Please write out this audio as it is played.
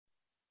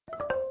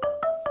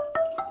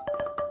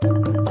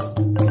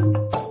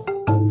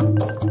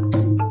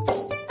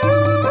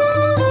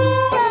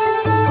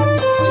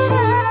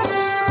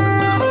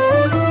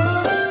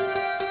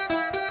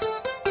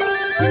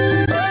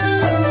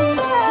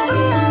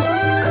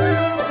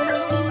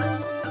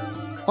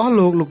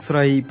លោកលោកស្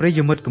រីប្រិយ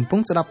មិត្តកំពុ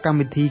ងស្ដាប់កម្ម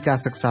វិធីការ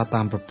សិក្សា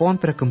តាមប្រព័ន្ធ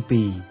ព្រះគម្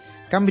ពីរ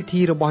កម្មវិ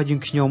ធីរបស់យើ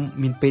ងខ្ញុំ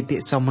មានបេតិ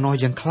សោមនស្ស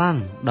យ៉ាងខ្លាំង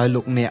ដោយ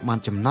លោកអ្នកបាន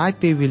ចំណាយ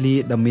ពេលវេលា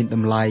ដ៏មានត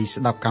ម្លៃ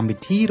ស្ដាប់កម្មវិ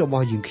ធីរប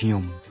ស់យើងខ្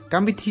ញុំក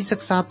ម្មវិធីសិ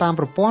ក្សាតាម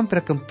ប្រព័ន្ធព្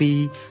រះគម្ពីរ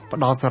ផ្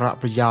ដល់សារៈ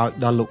ប្រយោជន៍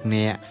ដល់លោក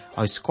អ្នក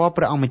ឲ្យស្គាល់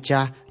ព្រះអង្គម្ចា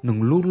ស់និង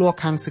លូតលាស់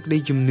ខាងសេចក្តី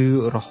ជំនឿ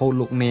រហូត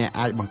លោកអ្នក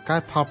អាចបង្កើ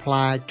តផលផ្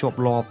លែជាប់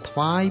លាប់ថ្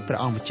វាយព្រះ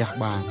អង្គម្ចាស់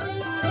បាន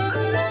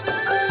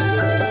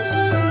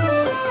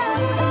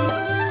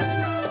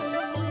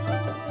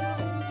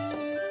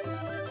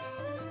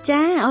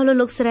ចាអស់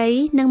លោកស្រី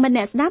និងមិត្ត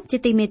អ្នកស្ដាប់ជា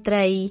ទីមេត្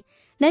រី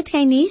នៅថ្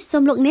ងៃនេះសូ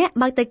មលោកអ្នក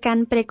បើកទៅកា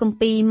ន់ព្រះគម្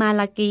ពីរម៉ា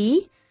ឡាគី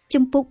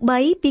ជំពូក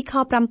3ពីខ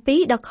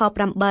7ដល់ខ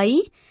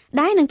8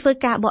ដែលនឹងធ្វើ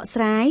ការបក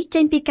ស្រាយ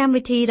ចេញពីកម្ម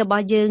វិធីរប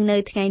ស់យើងនៅ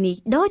ថ្ងៃនេះ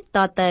ដូចត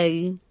ទៅ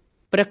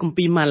ព្រះគម្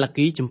ពីរម៉ាឡា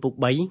គីជំពូក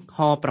3ខ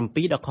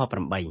7ដល់ខ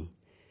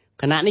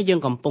8ខណៈនេះយើង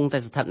កំពុងតែ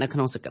ស្ថិតនៅក្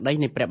នុងសេចក្តី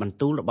នៃព្រះបន្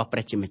ទូលរបស់ព្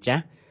រះជាម្ចា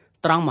ស់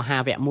ត្រង់មហា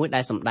វគ្គមួយដែ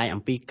លសម្ដែង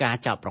អំពីការ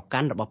ចោទប្រកា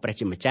ន់របស់ព្រះ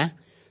ជាម្ចាស់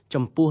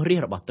ចំពោះរា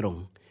ជរបស់ទ្រង់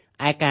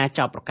ឯការ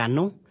ចោទប្រកាន់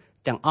នោះ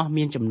ទាំងអស់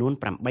មានចំនួន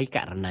8ក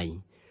រណី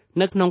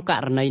នៅក្នុងក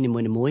រណីនី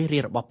មួយៗរា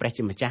ជរបស់ព្រះ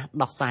ជាម្ចាស់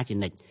ដោះសារជា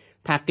និច្ច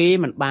ថាគេ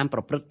មិនបានប្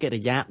រព្រឹត្តកិ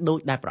រិយាដូច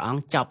ដែលព្រះអ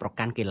ង្គចោទប្រ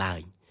កាន់គេឡើយ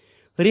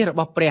រាជរប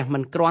ស់ព្រះមិ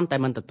នគ្រាន់តែ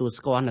មិនទទួល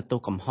ស្គាល់នៅទោស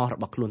កំហុសរ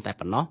បស់ខ្លួនតែ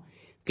ប៉ុណ្ណោះ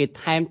គេ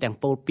ថែមទាំង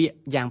ពោលពាក្យ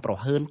យ៉ាងប្រ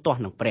ហើនទាស់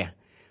នឹងព្រះ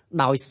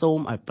ដោយសូម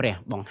ឲ្យព្រះ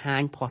បង្ហា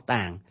ញភ័ស្តុ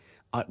តាង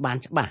ឲ្យបាន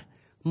ច្បាស់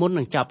មុន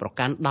នឹងចោទប្រ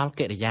កាន់ដល់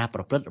កិរិយាប្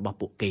រព្រឹត្តរបស់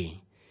ពួកគេ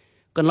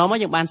កន្លងមក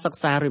យើងបានសិ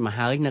ក្សារួចមក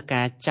ហើយនៅ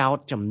ការចោទ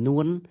ចំនួ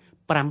ន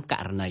5ក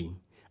រណី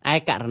ឯ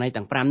ករណី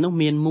ទាំង5នោះ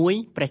មានមួយ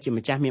ព្រះជា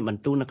ម្ចាស់មានប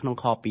ន្ទូលនៅក្នុង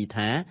ខ2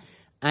ថា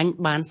អញ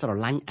បានស្រ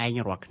ឡាញ់ឯង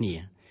រាល់គ្នា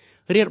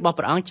រាជរបស់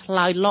ព្រះអង្គឆ្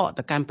លើយលក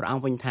ទៅកាន់ព្រះអ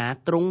ង្គវិញថា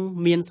ទ្រង់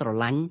មានស្រ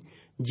ឡាញ់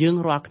យើង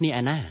រាល់គ្នា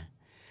ឯណា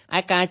ឯ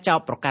ការចោទ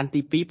ប្រកាន់ទី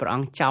2ព្រះអ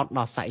ង្គចោទដ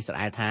ល់សាសអ៊ីស្រា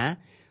អែលថា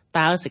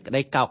តើសេចក្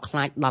តីកោតខ្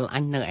លាចដល់អ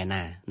ញនៅឯ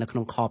ណានៅក្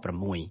នុងខ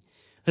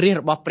6រាជ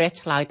របស់ព្រះ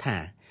ឆ្លើយថា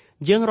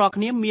យើងរាល់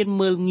គ្នាមាន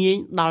មើលងាយ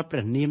ដល់ព្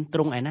រះនាមទ្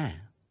រង់ឯណា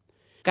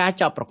ការ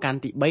ចោទប្រកាន់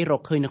ទី3រ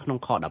កឃើញនៅក្នុង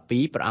ខ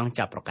12ព្រះអង្គ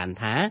ចោទប្រកាន់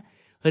ថា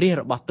រាជ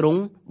របស់ទ្រង់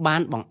បា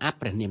នបង្អាប់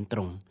ព្រះនាមទ្រ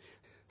ង់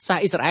សាស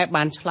អ៊ីស្រាអែល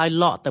បានឆ្លើយ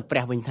លកទៅព្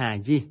រះវិញថា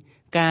យី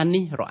ការ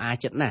នេះរអា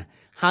ចិត្តណាស់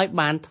ហើយ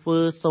បានធ្វើ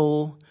សូ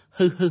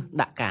ហឹស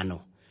ដាក់ការ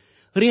នោះ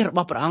រាជរប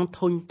ស់ព្រះអង្គ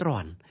ធុញទ្រា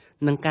ន់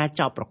នឹងការ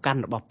ចោទប្រកាន់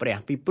របស់ព្រះ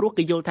ពីព្រោះ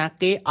គេយល់ថា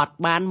គេអត់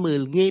បានមើ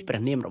លងាយព្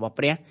រះនាមរបស់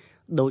ព្រះ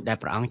ដោយដែល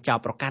ព្រះអង្គចោទ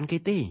ប្រកាន់គេ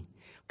ទេ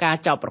ការ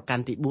ចោទប្រកា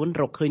ន់ទី4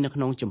រកឃើញនៅក្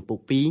នុងជំពូក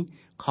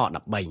2ខ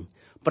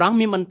13ព្រះអង្គ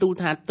មានបន្ទូល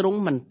ថាទ្រង់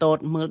មិនទត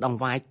មើលដង្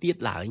វាយទៀត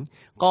ឡើយ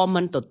ក៏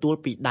មិនទទួល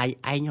ពីដៃ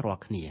ឯងរា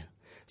ល់គ្នា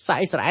សាស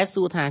អ៊ីស្រាអែល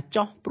សួរថា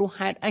ចោះព្រោះ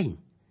ហេតុអី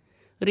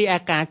រីឯ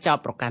ការចោទ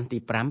ប្រកាន់ទី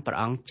5ព្រះ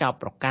អង្គចោទ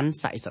ប្រកាន់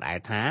សាសអ៊ីស្រាអែ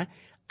លថា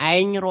ឯ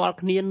ងរាល់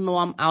គ្នា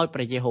នាំឲ្យព្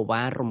រះយេហូ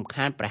វ៉ារំ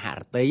ខានព្រះហ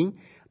ឫទ័យ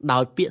ដោ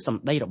យពាក្យស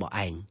ម្ដីរបស់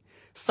ឯង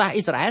សាស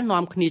អ៊ីស្រាអែល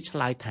នាំគ្នាឆ្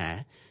លើយថា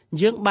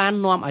យើងបាន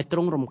នាំឲ្យទ្រ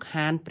ង់រំ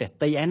ខានព្រះ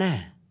ទ័យឯណា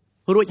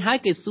រួចហើយ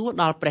គេសួរ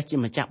ដល់ព្រះជា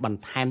ម្ចាស់បន្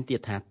ថែមទៀត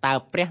ថាតើ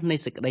ព្រះនៃ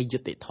សេចក្តីយុ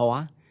ត្តិធម៌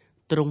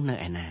ទ្រង់នៅ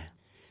ឯណា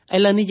ឥ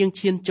ឡូវនេះយើង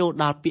ឈានចូល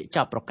ដល់ពាក្យ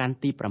ចោទប្រកាន់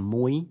ទី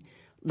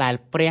6ដែល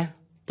ព្រះ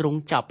ទ្រង់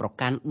ចោទប្រ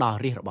កាន់ដល់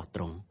រាជរបស់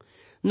ទ្រង់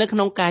នៅក្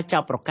នុងការចោ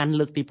ទប្រកាន់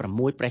លើកទី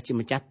6ព្រះជា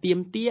ម្ចាស់ទាម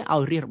ទារឲ្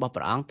យរាជរបស់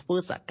ព្រះអង្គធ្វើ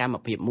សកម្ម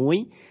ភាពមួយ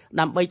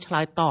ដើម្បីឆ្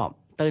លើយតប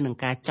ទៅនឹង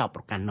ការចោទ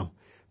ប្រកាន់នោះ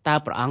តើ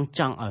ព្រះអង្គ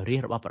ចង់ឲ្យរា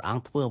ជរបស់ព្រះអ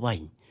ង្គធ្វើអ្វី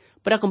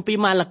ព្រះគម្ពីរ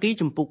ម៉ាឡាគី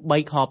ជំពូក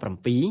3ខ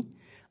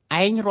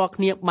7ឯងរាល់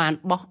គ្នាបាន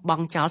បោះប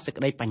ង់ចោលសេច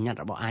ក្តីបញ្ញត្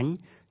តិរបស់អញ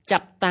ចា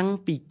ប់តាំង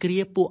ពីគ្រា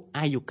ពួក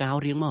អាយុកោ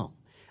រៀងមក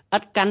ឥ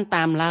តកាន់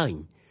តាមឡើយ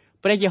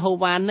ព្រះយេហូ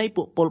វ៉ានៃ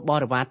ពួកពលប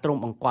រិវារទ្រង់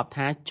បង្គាប់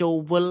ថាចូល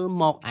វិល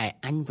មកឯ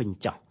អញវិញ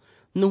ចុះ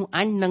នោះអ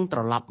ញនឹងត្រ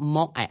ឡប់ម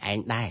កឯឯង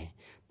ដែរ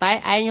តែ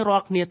ឯងរា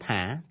ល់គ្នាថា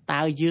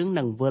តើយើង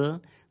នឹងវិល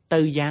ទៅ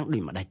យ៉ាងដូ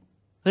ចម្ដេច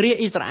រាជ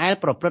អ៊ីស្រាអែល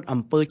ប្រព្រឹត្ត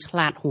អំពើឆ្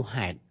លាតហួស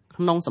ហេតុ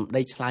ក្នុងសម្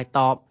ដីឆ្លើយត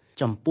ប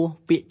ចំពោះ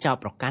ពាក្យចោទ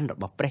ប្រកាន់រ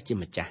បស់ព្រះជា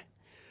ម្ចាស់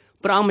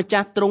ព្រះអង្គម្ចា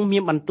ស់ទ្រង់មា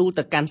នបន្ទូល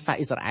ទៅកាន់សាស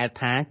អ៊ីស្រាអែល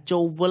ថាចូ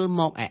លវិល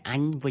មកឯអ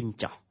ញវិញ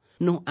ចុះ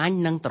នោះអញ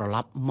នឹងត្រឡ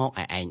ប់មក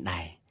ឯឯង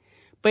ដែរ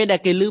ពេលដែល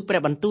គេឮព្រះ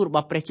បន្ទូលរប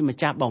ស់ព្រះជាម្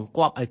ចាស់បង្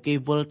គាប់ឲ្យគេ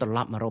វិលត្រឡ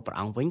ប់មករកព្រះ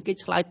អង្គវិញគេ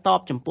ឆ្លើយតប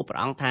ចំពោះព្រះ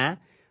អង្គថា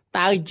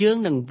តើយើង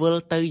នឹងវិល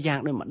ទៅយ៉ាង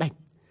ដូចម្ដេច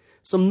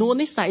សំណួរ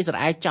នេះសាសអ៊ីស្រា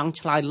អែលចង់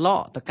ឆ្លើយល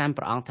កទៅកាន់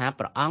ព្រះអង្គថា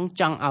ព្រះអង្គ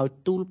ចង់ឲ្យ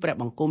ទូលព្រះ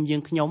បង្គំយើ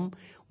ងខ្ញុំ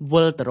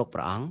វិលទៅរកព្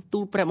រះអង្គទូ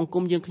លព្រះបង្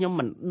គំយើងខ្ញុំ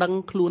មិនដឹង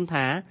ខ្លួន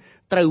ថា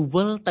ត្រូវ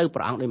វិលទៅព្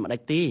រះអង្គដូចម្ដេ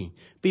ចទេ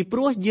ពីព្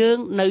រោះយើង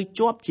នៅ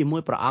ជាប់ជាមួ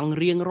យព្រះអង្គ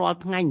រៀងរាល់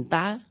ថ្ងៃ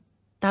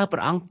តើព្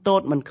រះអង្គទ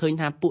តមិនឃើញ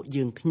ថាពួក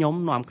យើងខ្ញុំ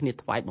នាំគ្នា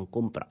ថ្វាយបង្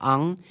គំព្រះអ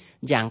ង្គ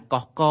យ៉ាង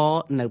កុះក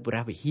នៅព្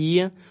រះវិហារ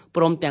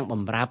ព្រមទាំងប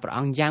ម្រើព្រះអ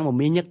ង្គយ៉ាងម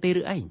មាញឹកទេ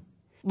ឬអី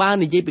បើ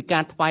និយាយពីកា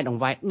រថ្វាយដ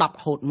ង្វាយ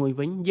10ហូត1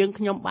វិញយើង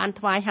ខ្ញុំបាន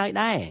ថ្វាយហើយ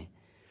ដែរ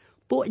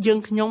ពួកយើង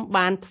ខ្ញុំ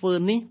បានធ្វើ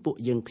នេះពួក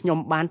យើងខ្ញុំ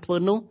បានធ្វើ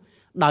នោះ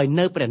ដោយ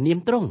នៅព្រះនាម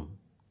ទ្រង់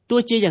ទោះ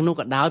ជាយ៉ាងនោះ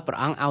ក៏ដោយព្រះ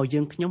អង្គឲ្យយើ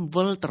ងខ្ញុំ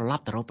វិលត្រឡ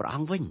ប់ទៅរកព្រះអ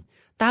ង្គវិញ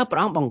តើព្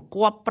រះអង្គបង្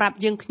គាប់ប្រាប់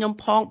យើងខ្ញុំ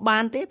ផងបា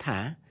នទេថា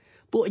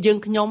ពួកយើង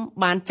ខ្ញុំ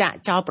បានចាក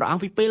ចោលព្រះអង្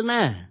គពីពេល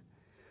ណា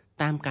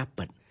តាមការ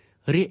ពិត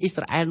រាជអ៊ី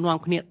ស្រាអែលនាំ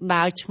គ្នា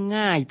ដើរឆ្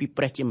ងាយពី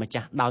ព្រះជាម្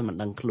ចាស់ដោយមិន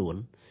ដឹងខ្លួន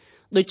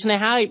ដូច្នេះ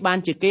ហើយបាន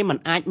ជាគេមិន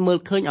អាចមើល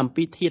ឃើញអំ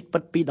ពីធាតុពិ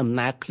តពីដំ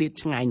ណើរឃ្លាត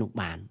ឆ្ងាយនោះ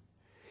បាន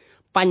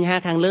បញ្ហា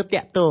ខាងលើ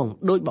តាក់ទង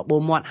ដោយបបោ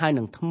មាត់ហើយ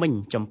នឹងថ្មិញ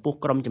ចំពោះ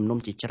ក្រុមជំនុំ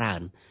ជាច្រើ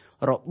ន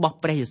របស់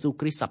ព្រះយេស៊ូវ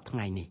គ្រីស្ទសប្តាហ៍ថ្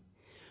ងៃនេះ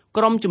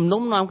ក្រុមជំ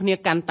នុំនាំគ្នា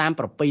កាន់តាម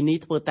ប្រពៃណី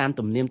ធ្វើតាម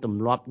ទំនៀមទ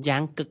ម្លាប់យ៉ា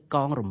ងកឹកក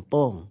ងរំព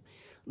ង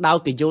ដោយ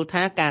គេយល់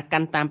ថាការកា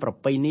ន់តាមប្រ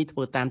ពៃណីធ្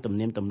វើតាមទំ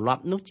នៀមទម្លា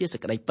ប់នោះជាសេច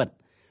ក្តីពិត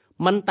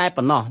មិនតែ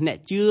ប៉ុណ្ណោះអ្នក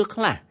ជឿ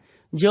ខ្លះ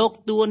យក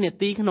តួនា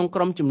ទីក្នុងក្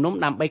រុមជំនុំ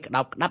ដើម្បីក្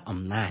តោបក្តាប់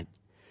អំណាច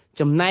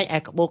ចំណែកឯ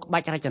ក្បូរក្បា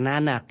ច់រចនា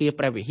នៅអគារ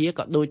ព្រះវិហារ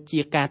ក៏ដូចជា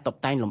ការតុប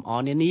តែងលម្អ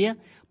នានា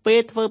ពេល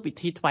ធ្វើពិ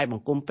ធីថ្វាយប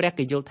ង្គំព្រះ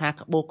គេយល់ថា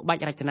ក្បូរក្បា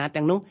ច់រចនា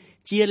ទាំងនោះ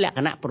ជាលក្ខ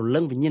ណៈព្រលឹ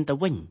ងវិញ្ញាណទៅ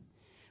វិញ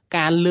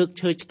ការលើក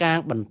ឈើឆ្កាង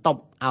បន្ទប់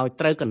ឲ្យ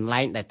ត្រូវកន្លែ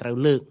ងដែលត្រូវ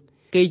លើក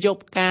គេយក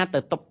ផ្កាទៅ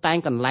តុបតែង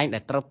កន្លែងដែ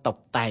លត្រូវតុប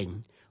តែង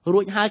រួ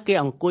ចហើយគេ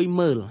អង្គុយ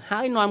មើល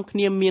ហើយនាំគ្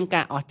នាមាន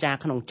ការអស្ចារ្យ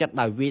ក្នុងចិត្ត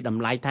ដោយវាយត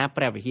ម្លៃថា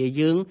ព្រះវិហារ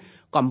យើង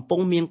កំពុង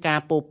មានការ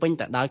ពោពេញ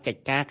ទៅដោយកិច្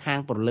ចការខាង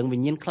ព្រលឹងវិ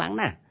ញ្ញាណខ្លាំង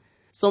ណាស់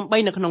សូម្បី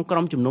នៅក្នុងក្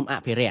រុមជំនុំអ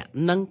ភិរក្ស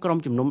និងក្រុម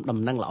ជំនុំដំ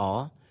ណឹងល្អ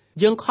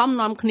យើងខំ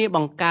នាំគ្នាប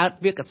ង្កើត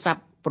វាក្យសព្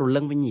ទព្រលឹ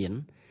ងវិញ្ញាណ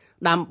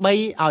ដើម្បី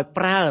ឲ្យ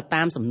ប្រើ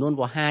តាមសំនួន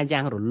វោហារ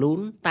យ៉ាងរលូន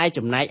តែ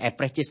ចំណែកឯ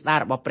ព្រះជាស្ដា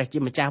របស់ព្រះជា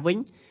ម្ចាស់វិញ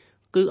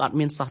គឺអត់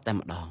មានសោះតែ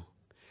ម្ដង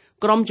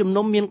ក្រុមជំ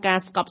នុំមានការ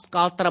ស្កប់ស្ក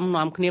ល់ត្រឹម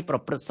នាំគ្នាប្រ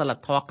ព្រឹត្តសិល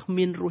ធម៌គ្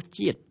មានរស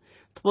ជាតិ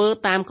ធ្វើ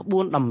តាមក្បួ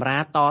នតម្រា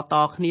ត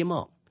គ្នាម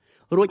ក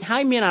រួចហើ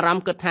យមានអារម្ម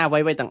ណ៍គិតថាអ្វី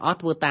ៗទាំងអស់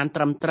ធ្វើតាម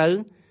ត្រឹមត្រូវ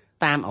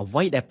តាមអ្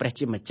វីដែលព្រះ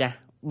ជាម្ចាស់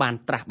បាន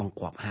ត្រាស់បង្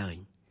គាប់ហើយ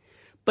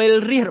ពេល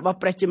រាជរបស់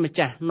ព្រះជាម្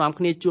ចាស់នាំ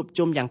គ្នាជួប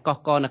ជុំយ៉ាងកុះ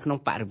ករនៅក្នុង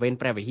បរិវេណ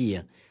ព្រះវិហារ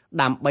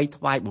ដើម្បី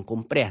ថ្វាយបង្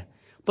គំព្រះ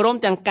ព្រម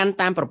ទាំងកាន់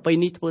តាមប្រពៃ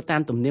ណីធ្វើតា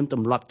មទំនៀមទ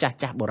ម្លាប់ចា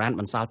ស់បុរាណ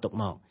បន្សល់ទុក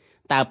មក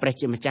តើព្រះ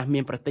ជាម្ចាស់មា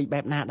នប្រតិបត្តិបែ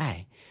បណាដែរ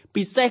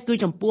ពិសេសគឺ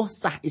ចំពោះ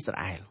សាសអ៊ីស្រា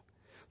អែល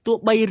ទោះ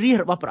បីរាជ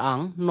របស់ព្រះអ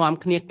ង្គនាំ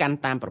គ្នាកាន់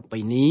តាមប្រពៃ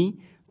ណី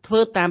ធ្វើ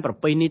តាមប្រ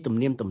ពៃណីទំ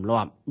នៀមទម្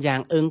លាប់យ៉ា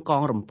ងអើងក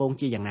ងរំពង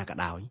ជាយ៉ាងណាក៏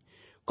ដោយ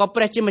ក៏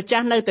ព្រះជាម្ចា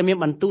ស់នៅតែមាន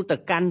បន្ទូលទៅ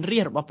កាន់រា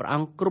ជរបស់ព្រះអ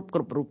ង្គគ្រ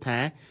ប់រូបថា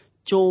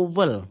ចូល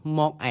វិលម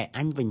កឯអ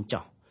ញវិញ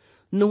ចុះ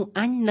នោះអ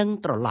ញនឹង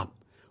ត្រឡប់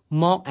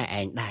មកឯ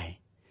ឯងដែរ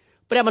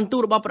ព្រះបន្ទូល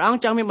របស់ព្រះអង្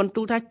គចង់មានបន្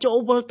ទូលថាចូល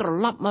វិលត្រ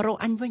ឡប់មករក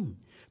អញវិញ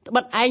ត្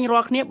បិតឯងរា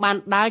ល់គ្នាបាន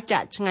ដើរចា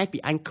កឆ្ងាយពី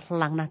អញខ្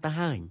លាំងណាស់ទៅ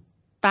ហើយ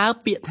តើ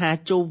ពាក្យថា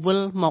ចូលវិល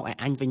មកឯ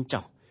អញវិញ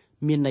ចុះ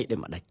មានន័យដូច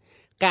ម្ដេច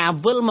ការ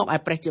វិលមកឯ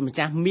ព្រះជាម្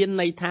ចាស់មាន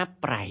ន័យថា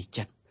ប្រែ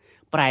ចិត្ត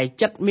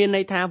មាន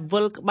ន័យថា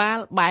វិលក្បាល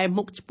បែរ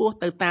មុខឆ្ពោះ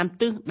ទៅតាម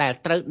ទិសដែល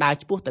ត្រូវដើរ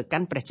ឆ្ពោះទៅកា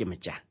ន់ព្រះជា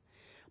ម្ចាស់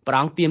ព្រះ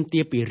អង្គទាមទា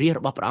រពីរាជ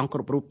របស់ព្រះអង្គគ្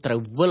រប់រូបត្រូវ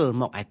វិល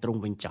មកឯទ្រង់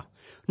វិញចុះ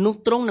នោះ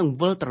ទ្រង់នឹង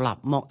វិលត្រឡ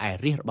ប់មកឯ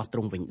រាជរបស់ទ្រ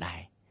ង់វិញដែ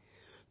រ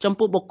ចំ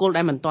ពោះបុគ្គល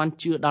ដែលមិនទាន់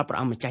ជឿដល់ព្រះ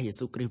អង្គម្ចាស់យេ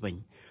ស៊ូវគ្រីស្ទវិញ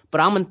ព្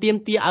រះអង្គមិនទាម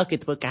ទារឲ្យគេ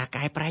ធ្វើការ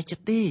កែប្រែចិ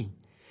ត្តទេ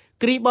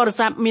គ្រីស្ទបរិ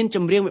ស័ទមានច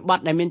ម្រៀងវិបត្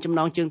តិដែលមានចំណ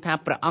ងជើងថា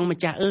ព្រះអង្គម្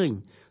ចាស់អើយ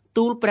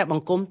ទូលព្រះប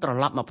ង្គំត្រ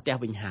ឡប់មកផ្ទះ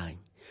វិញហើយ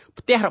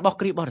ផ្ទះរបស់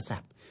គ្រីស្ទបរិស័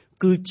ទ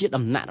គឺជា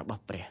ដំណាក់រប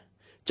ស់ព្រះ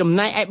ចំ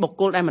ណែកឯបុគ្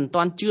គលដែលមិន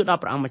ទាន់ជឿដល់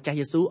ព្រះអង្គម្ចាស់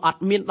យេស៊ូវអត់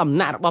មានដំ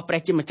ណាក់របស់ព្រះ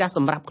ជាម្ចាស់ស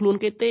ម្រាប់ខ្លួន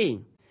គេទេ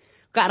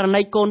ករ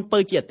ណីកូនពៅ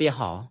ជាឧទាហ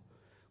រណ៍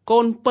កូ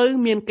នពៅ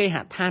មានគេហ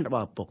ដ្ឋានរប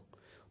ស់ឪពុក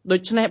ដូ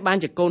ច្នេះបាន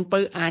ជាកូនពៅ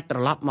អាចត្រ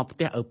ឡប់មកផ្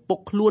ទះឪពុក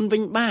ខ្លួនវិ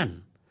ញបាន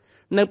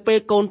នៅពេល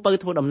កូនពៅ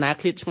ធ្វើដំណើរ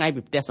ឃ្លាតឆ្ងាយ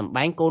ពីផ្ទះសម្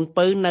បែងកូន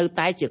ពៅនៅ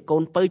តែជាកូ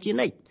នពៅជា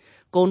និច្ច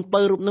កូនពៅ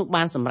រូបនោះ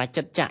បានសម្រេច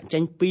ចិត្តចាកចេ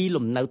ញពី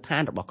លំនៅឋា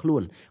នរបស់ខ្លួ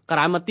នក្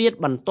រោយមកទៀត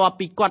បន្ទាប់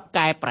ពីគាត់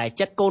កែប្រែ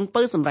ចិត្តកូន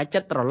ពៅសម្រេចចិ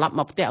ត្តត្រឡប់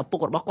មកផ្ទះឪពុក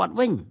របស់គាត់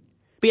វិញ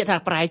ពាក្យថា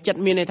ប្រែចិត្ត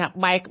មានន័យថា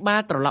បែរក្បា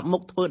លត្រឡប់មុ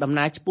ខធ្វើដំ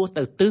ណើរឆ្ពោះ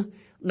ទៅទិស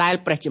ដែល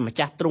ព្រះជាម្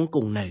ចាស់ទ្រង់គ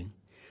ង់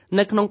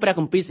នៅក្នុងព្រះ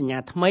គម្ពីរសញ្ញា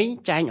ថ្មី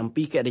ចែងអំ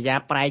ពីកិរិយា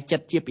ប្រែចិ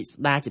ត្តជាពិស្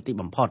ដារជាទី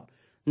បំផុត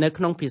នៅ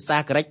ក្នុងភាសា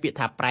ក្រិកពាក្យ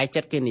ថាប្រែចិ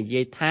ត្តគេនិ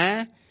យាយថា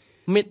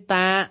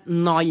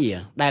metanoia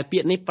ដែលពា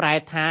ក្យនេះប្រែ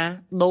ថា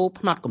ដូរ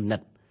ផ្នត់គំនិ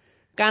ត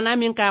កាលណា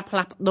មានការផ្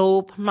លាស់ប្ដូរ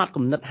ផ្នត់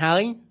គំនិតហើ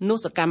យនោះ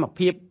សកម្ម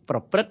ភាពប្រ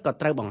ព្រឹត្តក៏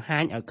ត្រូវបង្ហា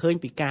ញឲ្យឃើញ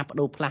ពីការប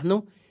ដូរផ្លាស់នោះ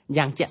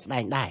យ៉ាងជាក់ស្ដែ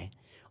ងដែរ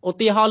ឧ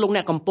ទាហរណ៍លោកអ្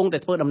នកកំពុងតែ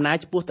ធ្វើដំណើរ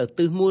ឆ្ពោះទៅ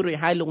ទិសមួយរួច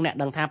ហើយលោកអ្នក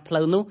ដឹងថាផ្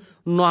លូវនោះ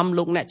នាំ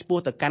លោកអ្នកឆ្ពោះ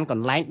ទៅកាន់ក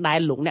ន្លែងដែល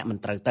លោកអ្នកមិន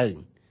ត្រូវទៅ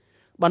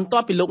បន្ទា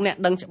ប់ពីលោកអ្នក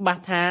ដឹងច្បា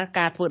ស់ថា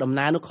ការធ្វើដំ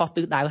ណើរនោះខុស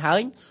ទិសដៅហើ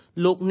យ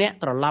លោកអ្នក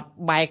ត្រឡប់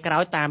បែរក្រោ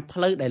យតាមផ្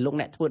លូវដែលលោក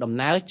អ្នកធ្វើដំ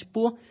ណើរឆ្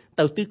ពោះ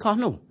ទៅទិសខុស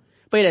នោះ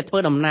ពេលដែលធ្វើ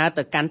ដំណើរ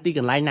ទៅកាន់ទីក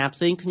ន្លែងណាផ្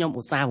សេងខ្ញុំ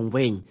ឧស្សាហ៍វង្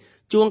វេង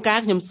ជួនកាល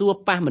ខ្ញុំសួរ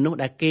ប៉ះមនុស្ស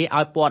ដែលគេ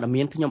ឲ្យព័ត៌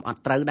មានខ្ញុំអ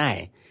ត់ត្រូវដែរ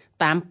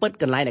តាមពិត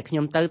កន្លែងដែលខ្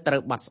ញុំទៅត្រូ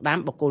វបាត់ស្ដាំ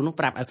បុគ្គលនោះ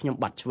ប្រាប់ឲ្យខ្ញុំ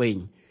បាត់ឆ្វេង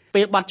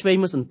ពេលបាត់ឆ្វេង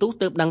មួយសន្ទុះ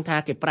ទើបដឹងថា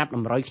គេប្រាប់ត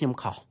ម្រុយខ្ញុំ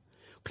ខុស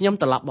ខ្ញុំ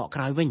ត្រឡប់បក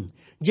ក្រោយវិញ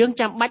យើង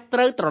ចាំបាច់ត្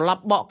រូវត្រឡ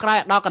ប់បកក្រោយ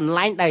ដល់កន្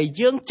លែងដែល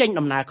យើងចេញ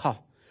ដំណើរខុស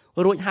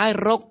រួចហើយ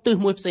រកទិស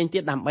មួយផ្សេងទៀ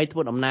តដើម្បីធ្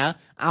វើដំណើរ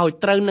ឲ្យ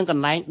ត្រូវនឹងក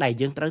ន្លែងដែល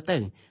យើងត្រូវទៅ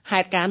ហេ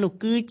តុការណ៍នោះ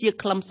គឺជា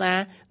ខ្លឹមសារ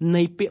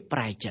នៃពាក្យប្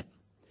រែចិត្ត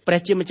ព្រះ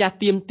ជាម្ចាស់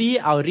ទាមទារ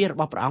ឲ្យរាជរ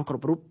បស់ព្រះអង្គគ្រ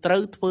ប់រូបត្រូ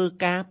វធ្វើ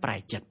ការប្រែ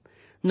ចិត្ត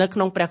នៅក្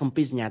នុងព្រះគម្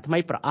ពីរសញ្ញាថ្មី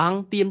ព្រះអង្គ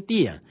ទាម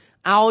ទារ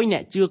ឲ្យអ្ន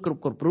កជឿគ្រ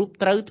ប់រូប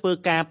ត្រូវធ្វើ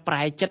ការប្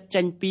រែចិត្ត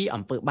ចេញពី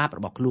អំពើបាបរ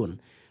បស់ខ្លួន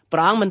ព្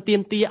រះអង្គមិនទា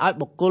មទារឲ្យ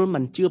បុគ្គលមិ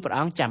នជឿព្រះ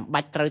អង្គចាំ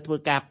បាច់ត្រូវធ្វើ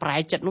ការប្រែ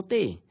ចិត្តនោះ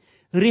ទេ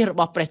រាជរ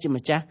បស់ព្រះជា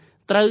ម្ចាស់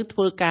ត្រូវធ្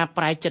វើការ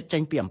ប្រែចិត្តចេ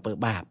ញពីអំពើ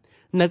បាប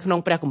នៅក្នុង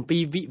ព្រះគម្ពី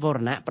រវិវរ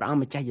ណៈព្រះអង្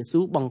គម្ចាស់យេ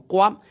ស៊ូវបង្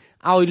គាប់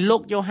ឲ្យលោ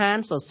កយ៉ូហាន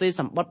សរសេរ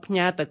សម្បត្តិផ្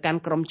ញើទៅកាន់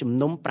ក្រុមជំ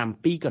នុំ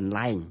7កន្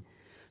លែង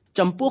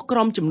ចំពោះក្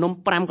រុមជំនុំ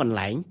5កន្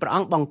លែងព្រះអ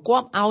ង្គបង្គា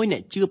ប់ឲ្យអ្ន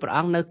កជឿព្រះអ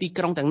ង្គនៅទី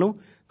ក្រុងទាំងនោះ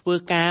ធ្វើ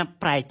ការ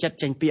ប្រែចិត្ត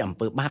ចេញពីអំ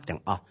ពើបាបទាំ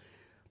ងអស់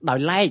ដោយ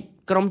ឡែក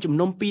ក្រុមជំ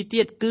នុំពីរ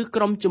ទៀតគឺ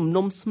ក្រុមជំ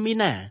នុំស្មី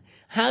ណា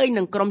ហើយ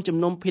និងក្រុមជំ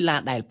នុំភីឡា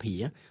ដែលភី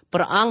ព្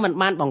រះអង្គមិន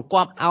បានបង្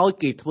គាប់ឲ្យ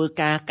គេធ្វើ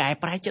ការកែ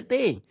ប្រែចិត្ត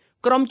ទេ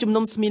ក្រុមជំ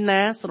នុំស្មីណា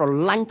ស្រ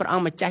ឡាញ់ព្រះអ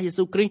ង្គម្ចាស់យេ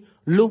ស៊ូវគ្រីស្ទ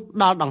លុះ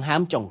ដល់ដង្ហើ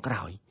មចុងក្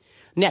រោយ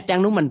អ្នកទាំ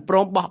ងនោះមិនព្រ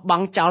មបោះប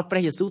ង់ចោលព្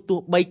រះយេស៊ូវទោះ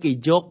បីគេ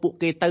យកពួក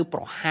គេទៅប្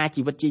រហារ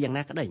ជីវិតជាយ៉ាង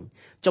ណាក្តី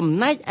ចំ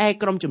ណែកឯ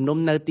ក្រុមជំនុំ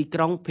នៅទីក្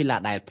រុងភីឡា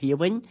ដែលភី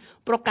វិញ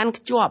ប្រកាន់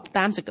ខ្ជាប់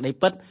តាមសេចក្តី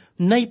ពិត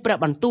នៃព្រះ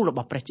បន្ទូលរប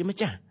ស់ព្រះជាម្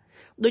ចាស់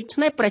ដូច្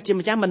នេះព្រះជា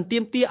ម្ចាស់មិនទា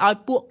មទារឲ្យ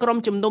ពួកក្រុម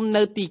ជំនុំ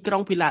នៅទីក្រុ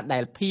ងភីឡាដែ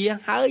លភី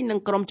ហើយនិង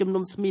ក្រុមជំ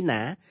នុំស្មី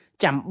ណា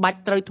ចាំបាច់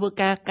ត្រូវធ្វើ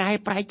ការកែ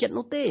ប្រែចិត្ត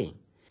នោះទេ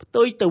ផ្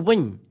ទុយទៅវិ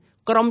ញ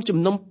ក្រុមជំ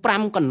នុំ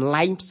5កន្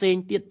លែងផ្សេង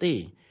ទៀតទេ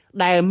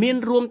ដែលមាន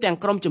រួមទាំង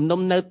ក្រុមជំនុំ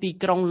នៅទី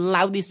ក្រុង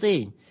ឡាវឌីសេ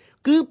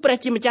គឺព្រះ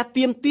ជាម្ចាស់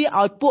ទាមទារ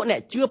ឲ្យពួកអ្ន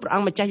កជឿព្រះអ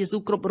ង្គម្ចាស់យេស៊ូ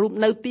វគ្រប់រូប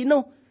នៅទី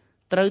នោះ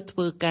ត្រូវធ្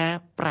វើការ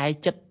ប្រែ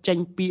ចិត្តចេញ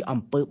ពីអំ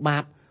ពើបា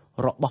ប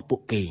របស់ពួ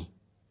កគេ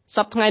ស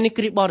ប្តាហ៍ថ្ងៃនេះ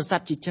គ្រីស្ទបរិស័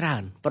ទជាច្រើ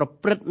នប្រ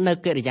ព្រឹត្តនៅ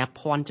កិរិយា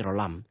ភ័ណ្ឌច្រ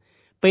ឡំ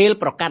ពេល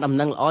ប្រកាសដំ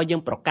ណឹងល្អយើ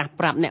ងប្រកាស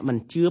ប្រាប់អ្នកមិន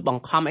ជឿប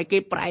ង្ខំឲ្យគេ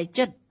ប្រែ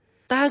ចិត្ត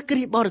តើគ្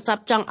រីស្ទបរិស័ទ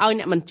ចង់ឲ្យ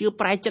អ្នកមិនជឿ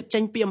ប្រែចិត្តចេ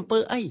ញពីអំពើ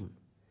អី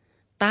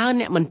តើ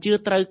អ្នកមិនជឿ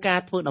ត្រូវការ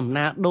ធ្វើដំ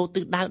ណើរដូរ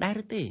ទិសដៅដែរ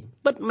ឬទេ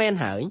ពិតមែន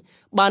ហើយ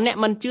បើអ្នក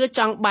មិនជឿច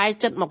ង់បែរ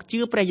ចិត្តមកជឿ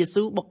ព្រះយេ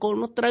ស៊ូវបុគ្គល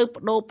នោះត្រូវប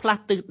ដូរផ្លា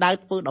ស់ទិសដៅ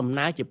ធ្វើដំ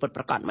ណើរជាពិត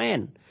ប្រាកដមែន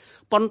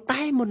ប៉ុន្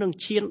តែមុននឹង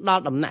ឈានដ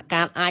ល់ដំណាក់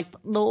កាលអាចប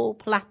ដូរ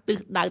ផ្លាស់ទិស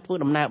ដៅធ្វើ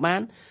ដំណើរបា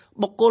ន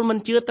បុគ្គលមិន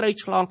ជឿត្រូវ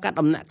ឆ្លងកាត់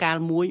ដំណាក់កាល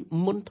មួយ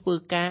មុនធ្វើ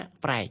ការ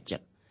ប្រែចិ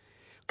ត្ត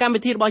កម្មវិ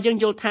ធីរបស់យើង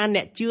យល់ថាអ្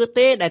នកជឿ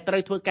ទេដែលត្រូ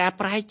វធ្វើការ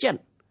ប្រែចិត្ត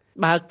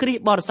បើគ្រីស្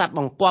ទបរិស័ទប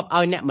ង្គាប់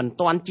ឲ្យអ្នកមិន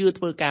ទាន់ជឿ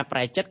ធ្វើការប្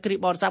រែចិត្តគ្រីស្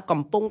ទបរិស័ទ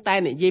កំពុងតែ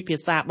និយាយភា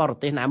សាបរ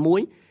ទេសណាមួ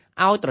យ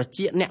ឲ្យត្រ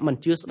ចៀកអ្នកមិន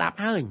ជឿស្ដាប់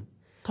ហើយ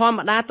ធម្ម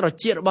តាត្រ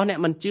ចៀករបស់អ្នក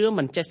មិនជឿ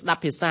មិនចេះស្ដា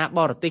ប់ភាសាប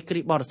រទេសគ្រី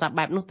ស្ទបរិស័ទ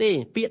បែបនោះទេ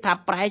ពាក្យថា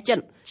ប្រែចិត្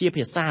តជា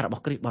ភាសារប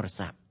ស់គ្រីស្ទបរិ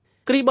ស័ទ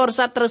គ្រីស្ទបរិ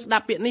ស័ទត្រូវស្ដា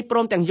ប់ពាក្យនេះព្រ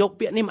មទាំងយក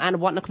ពាក្យនេះមកអនុ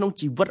វត្តនៅក្នុង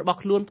ជីវិតរបស់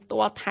ខ្លួនផ្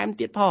ទាល់ថែម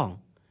ទៀតផង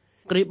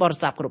គ្រីស្ទបរិ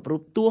ស័ទគ្រប់រូ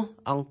បទោះ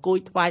អង្គុយ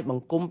ថ្វាយប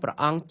ង្គំព្រះ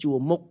អង្គជួរ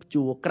មុខ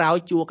ជួរក្រោយ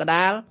ជួរក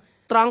ដាល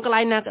ត្រង់កន្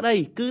លែងណាក្តី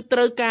គឺត្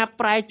រូវការ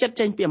ប្រែចិត្ត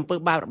ចេញពីអំពើ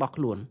បាបរបស់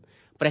ខ្លួន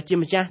ព្រះជា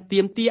ម្ចាស់ទា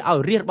មទារឲ្យ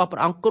រាជរបស់ព្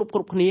រះអង្គគ្រ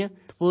ប់គ្នា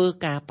ធ្វើ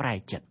ការប្រែ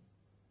ចិត្ត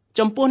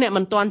ចំពោះអ្នក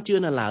មិនទាន់ជឿ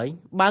នៅឡើយ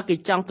បើគេ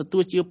ចង់ទទួ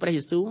លជឿព្រះ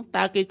យេស៊ូវ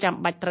តើគេចាំ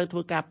បាច់ត្រូវធ្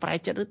វើការប្រែ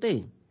ចិត្តឬទេ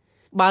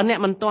បើអ្នក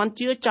មិនទាន់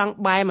ជឿចង់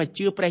បែរមក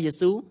ជឿព្រះយេ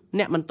ស៊ូវ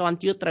អ្នកមិនទាន់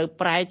ជឿត្រូវ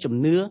ប្រែជំ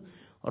នឿ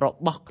រ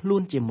បស់ខ្លួ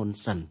នជាមុន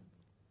សិន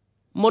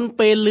មុន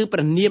ពេលឮព្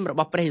រះនាមរប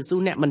ស់ព្រះយេស៊ូវ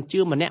អ្នកមិនជឿ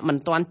ម្នាក់មិន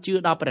ទាន់ជឿ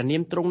ដល់ព្រះនា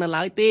មទ្រង់នៅ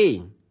ឡើយទេ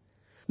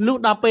លុះ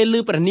ដល់ពេល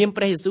ឮព្រះនាម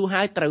ព្រះយេស៊ូវ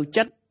ហើយត្រូវ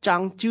ចិត្តច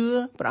ង់ជឿ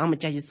ព្រះអង្គ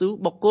ម្ចាស់យេស៊ូវ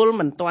បុគ្គល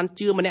មិនទាន់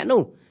ជឿម្នាក់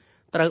នោះ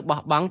ត្រូវបោះ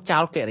បង់ចោ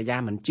លកិរិយា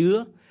មិនជឿ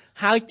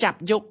ហើយចាប់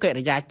យកកិ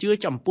រិយាជឿ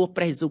ចំពោះ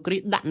ព្រះយេស៊ូវគ្រី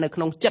ស្ទដាក់នៅក្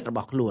នុងចិត្តរប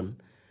ស់ខ្លួន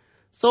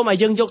សូមឲ្យ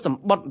យើងយកស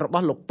ម្បត្តិរប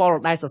ស់លោកប៉ុល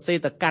ដែលសរសេរ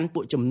ទៅកាន់ពួ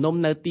កជំនុំ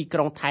នៅទីក្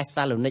រុងថេ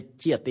សាឡូនីក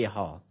ជាឧទាហ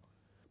រណ៍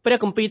ព្រះ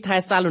គម្ពីរថេ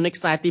សាឡូនីក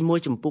ខ្សែទី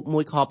1ចំពុក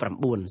1ខ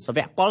9សាវ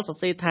កប៉ុលសរ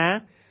សេរថា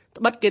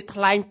ត្បិតគេ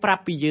ថ្លែងប្រា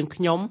ប់ពីយើង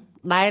ខ្ញុំ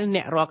ដែលអ្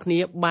នករាល់គ្នា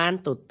បាន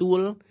ទទួល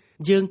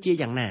យើងជា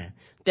យ៉ាងណា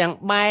ទាំង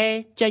បែរ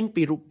ចេញ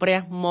ពីរូបព្រះ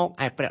មក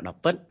ឯព្រះដ៏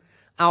ពិត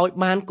ឲ្យ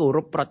បានគោរ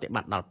ពប្រតិប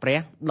ត្តិដល់ព្រះ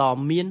ដ៏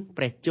មាន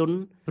ព្រះជន្ម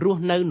រ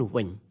ស់នៅនោះ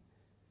វិញ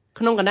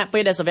ក្នុងគណៈពេ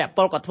លដែលសាវក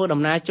ប៉ុលក៏ធ្វើ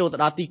ដំណើរចូលទៅ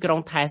ដល់ទីក្រុង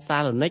ថេសា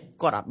ឡូនីក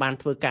គាត់អាចបាន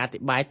ធ្វើការអធិ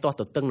ប្បាយទាស់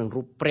ទទឹងនឹង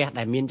រូបព្រះ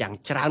ដែលមានយ៉ាង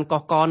ច្រើន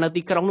កុះករនៅ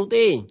ទីក្រុងនោះ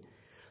ទេ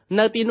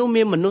នៅទីនោះ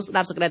មានមនុស្សស្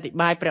ដាប់សេចក្តីអធិប្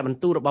បាយព្រះបន្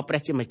ទូលរបស់ព្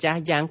រះជាម្ចាស់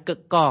យ៉ាងកឹក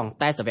កង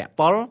តែសាវក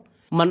ប៉ុល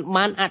មិន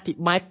បានអធិ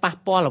ប្បាយប៉ះ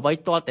ពាល់អ្វី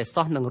ទាល់តែ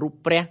សោះនឹងរូប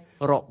ព្រះ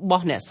រប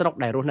ស់អ្នកស្រុក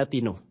ដែលរស់នៅទី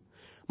នោះ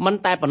មិន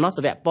តែប៉ុណ្ណោះ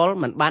សាវកប៉ុល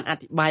មិនបានអ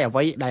ធិប្បាយអ្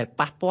វីដែល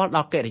ប៉ះពាល់ដ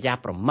ល់កិរិយា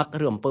ប្រមឹក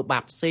ឬអំពើបា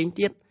បផ្សេង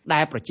ទៀតដែ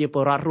លប្រជាព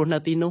លរដ្ឋរស់នៅ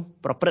ទីនោះ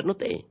ប្រព្រឹត្តនោះ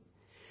ទេ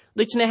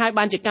ដូច្នេះហើយ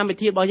បានជាកម្មវិ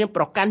ធីរបស់យើង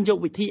ប្រកាន់យក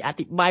វិធីអ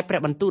ធិប្បាយព្រះ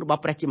បន្ទូលរប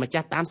ស់ព្រះជាម្ចា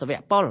ស់តាមសាវក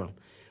ប៉ុល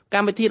ក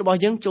ម្មវិធីរបស់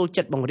យើងចូល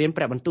ចិត្តបង្រៀន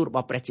ព្រះបន្ទូលរប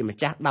ស់ព្រះជាម្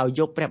ចាស់ដោយ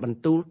យកព្រះបន្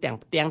ទូលទាំង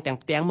ផ្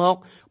ទាំងមក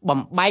បំ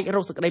បែករ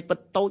កសេចក្តីពិត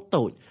តូ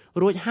ច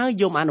រួចហើយ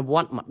យកមកអនុវ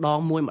ត្តម្ដង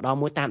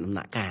មួយតាមដំ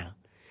ណាក់កាល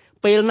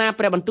ពេលណា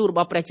ព្រះបន្ទូលរប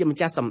ស់ព្រះជាម្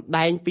ចាស់សម្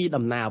ដែងពី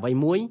ដំណើរអ្វី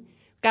មួយ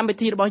កម្មវិ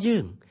ធីរបស់យើ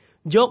ង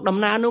យកដំ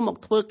ណើរនោះមក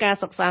ធ្វើការ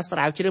សិក្សាស្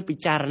រាវជ្រាវពិ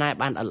ចារណាឲ្យ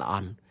បានល្អិតល្អ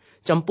ន់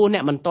ចំពោះអ្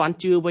នកមិនទាន់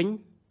ជឿវិញ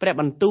ព្រះ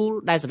បន្ទូល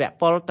ដែលសាវក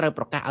ប៉ុលត្រូវ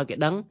ប្រកាសឲ្យគេ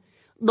ដឹង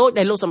ដោយ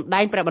ដែលលោកសម្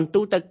ដែងព្រះបន្ទូ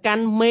លទៅកា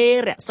ន់មេ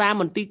រក្សា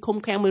មន្ទីរឃុំ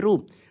ឃាំងមួយរូប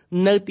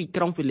នៅទី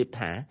ក្រុងហ្វីលីប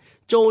ថា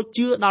ចូល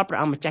ជឿដល់ព្រះ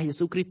អង្គម្ចាស់យេ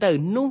ស៊ូវគ្រីស្ទទៅ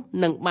នោះ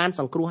នឹងបាន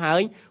សង្គ្រោះហើ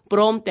យព្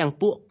រមទាំង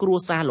ពួកគ្រួ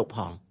សារលោកផ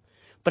ង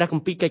ព្រះគ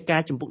ម្ពីរកិច្ចកា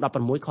រជំពូក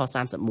16ខ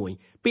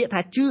31ពាក្យ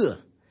ថាជឿ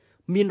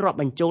មានរាប់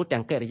បញ្ចូល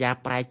ទាំងកិរិយា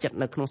ប្រែចិត្ត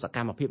នៅក្នុងសក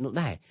ម្មភាពនោះ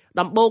ដែរ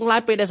ដំបូងឡើ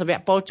យពេលដែលសាវក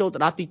ប៉ុលចូលទៅ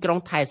ដល់ទីក្រុង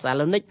ថេសា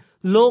ឡូនីក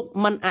លោក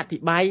មិនអធិ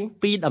ប្បាយ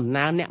ពីដំ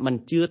ណើរអ្នកមិន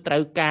ជឿត្រូ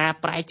វការ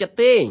ប្រែចិត្ត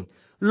ទេ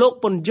លោក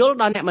ពន្យល់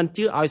ដល់អ្នកមិន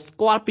ជឿឲ្យស្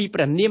គាល់ពីព្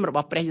រះនាមរប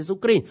ស់ព្រះយេស៊ូវ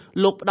គ្រីស្ទ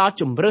លោកផ្ដល់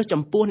ជំរឿស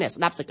ចំពោះអ្នក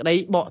ស្ដាប់សេចក្តី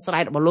បកស្រា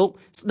យរបស់លោក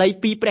ស្ដី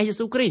ពីព្រះយេ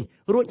ស៊ូវគ្រីស្ទ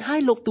រួចហើយ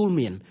លោកទូល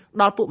មាន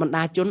ដល់ពួកបណ្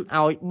ដាជន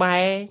ឲ្យបែ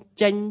រ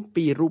ចេញ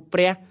ពីរូបព្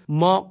រះ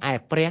មកឯ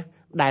ព្រះ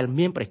ដែល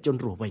មានព្រះជន្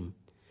មរស់វិញ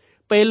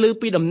ពេលឮ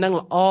ពីដំណឹង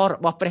ល្អរ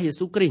បស់ព្រះយេ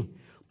ស៊ូវគ្រីស្ទ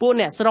ពួក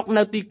អ្នកស្រុក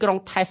នៅទីក្រុង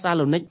ថេសា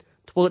ឡូនីក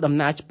ធ្វើដំ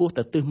ណើរឆ្ពោះ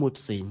ទៅទិសមួយ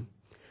ផ្សេង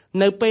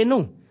នៅពេល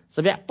នោះ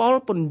សាវកប៉ុល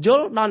ពន្យ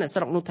ល់ដល់អ្នកស្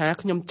រុកនោះថា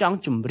ខ្ញុំចង់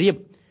ជម្រាប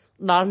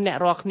ដល់អ្នក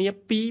រាល់គ្នា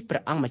ពីព្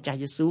រះអង្គម្ចាស់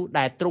យេស៊ូវ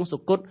ដែលទ្រង់សុ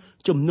គត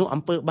ជំនួស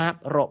អំពើបាប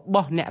រប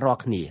ស់អ្នករា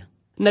ល់គ្នា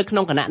នៅក្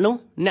នុងគណៈនោះ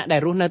អ្នកដែ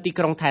លរស់នៅទី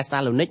ក្រុងថេសា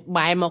ឡូនីក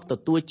បែរមកទ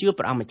ទួលជឿ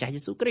ព្រះអង្គម្ចាស់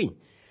យេស៊ូវគ្រីស្ទ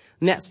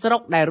អ្នកស្រុ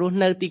កដែលរស់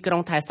នៅទីក្រុ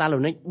ងថេសាឡូ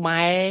នីក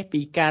បែរ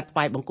ពីការថ្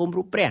វាយបង្គំ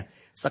រូបព្រះ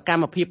សក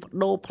ម្មភាពប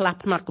ដូរផ្លាស់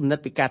ផ្នត់គំនិត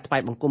ពីការថ្វា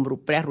យបង្គំរូប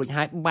ព្រះរួច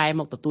ហើយបែរ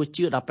មកទទួល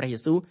ជឿដល់ព្រះយេ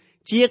ស៊ូវ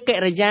ជាកិ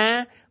រិយា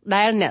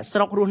ដែលអ្នកស្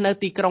រុករស់នៅ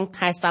ទីក្រុង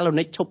ថេសាឡូ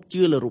នីកឈប់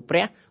ជឿលើរូបព្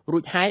រះរួ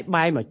ចហើយ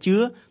បែរមកជឿ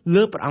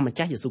លើព្រះអង្គម្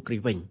ចាស់យេស៊ូវគ្រី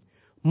ស្ទវិញ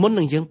មុន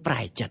នឹងយើងប្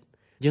រែចិត្ត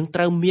យើងត្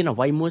រូវមានអ្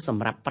វីមួយស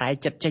ម្រាប់ប្រែ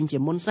ចិត្តចេញជា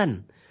មុនសិន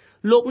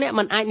លោកអ្នក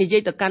មិនអាចនិយា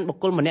យទៅកាន់បុ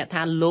គ្គលម្នាក់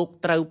ថាលោក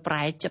ត្រូវប្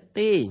រែចិត្ត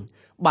ទេ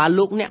បើ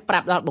លោកអ្នកប្រា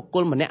ប់ដល់បុគ្គ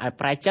លម្នាក់ឲ្យ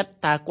ប្រែចិត្ត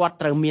តើគាត់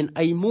ត្រូវមាន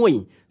អីមួយ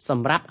ស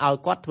ម្រាប់ឲ្យ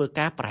គាត់ធ្វើ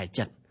ការប្រែ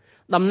ចិត្ត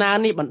ដំណើរ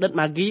នេះបណ្ឌិត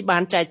ម៉ាហ្គីបា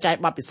នចែកចាយ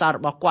បទពិសោធន៍រ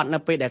បស់គាត់នៅ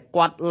ពេលដែល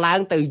គាត់ឡើង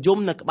ទៅយំ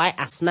នៅក្បែរ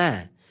អាសនា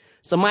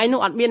សម័យនោះ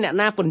អត់មានអ្នក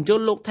ណាពន្យ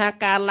ល់លោកថា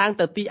ការឡើង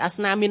ទៅទីអាស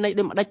នាមានន័យ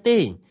ដូចម្ដេចទេ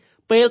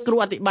ពេលគ្រូ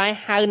អធិប្បាយ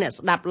ហៅអ្នក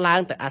ស្ដាប់ឡើ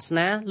ងទៅអាស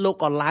នាលោក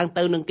ក៏ឡើង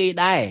ទៅនឹងគេ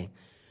ដែរ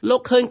លោ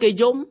កឃើញគេ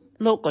យំ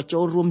លោកក៏ចូ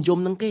លរួមយំ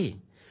នឹងគេ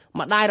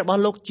ម្ដាយរប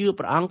ស់លោកជឿ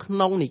ព្រះអង្គក្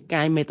នុងនិ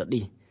កាយមេតូ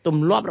ឌីសទ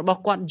ម្លាប់រប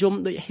ស់គាត់យំ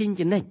ដូចហ៊ីង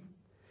ជានិច្ច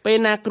ពេល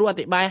ណាគ្រូអ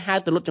ធិប្បាយហៅ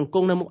ទៅលុតជង្គ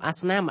ង់នៅមុខអា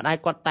សនាម្ដាយ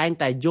គាត់តែង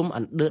តែយំអ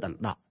ណ្ដើតអ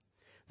ណ្ដោក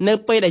នៅ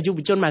ពេលដែលយុវ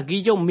ជនម៉ាហ្គី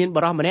យំមានប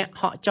រិសម្នាក់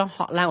ហក់ចុះហ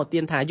ក់ឡើងឧទា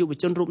នថាយុវ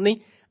ជនរូបនេះ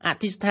អ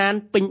ធិស្ឋាន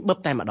ពេញបឹប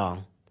តែម្ដង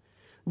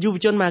យុវ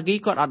ជនម៉ាហ្គី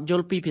គាត់អត់យ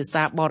ល់ពីភា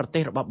សាបរទេ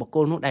សរបស់បុគ្គ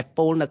លនោះដែល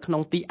ពោលនៅក្នុ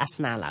ងទីអាស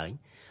នាឡើយ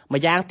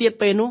ម្យ៉ាងទៀត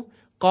ពេលនោះ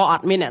ក៏អ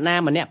ត់មានអ្នកណា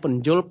ម្នាក់ព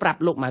ន្យល់ប្រាប់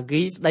លោកម៉ាហ្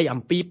គីស្ដីអំ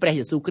ពីព្រះ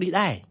យេស៊ូវគ្រីស្ទ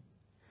ដែរ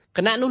គ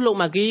ណៈនោះលោក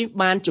ម៉ាហ្គី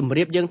បានជម្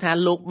រាបយើងថា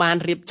លោកបាន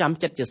រៀបចំ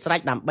ចិត្តជាស្រេច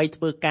ដើម្បី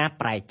ធ្វើការ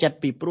ប្រែចិត្ត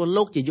ពីព្រោះ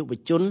លោកជាយុវ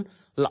ជន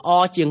ល្អ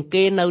ជាង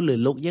គេនៅលើ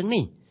លោកយើង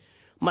នេះ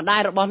ម្ដាយ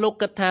របស់លោក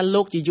គិតថា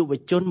លោកជាយុវ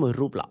ជនមួយ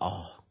រូបល្អ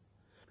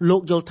លោ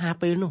កយល់ថា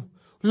ពេលនោះ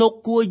លោក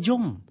គួរ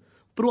យំ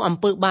ព្រោះអំ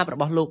ពើបាបរ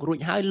បស់លោករួច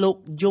ហើយលោក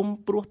យំ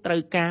ព្រោះត្រូ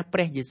វការព្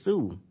រះយេស៊ូ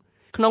វ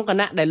ក្នុងគ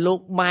ណៈដែលលោក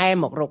បែរ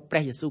មករកព្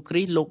រះយេស៊ូវគ្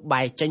រីស្ទលោក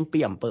បែរចេញពី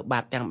អំពើបា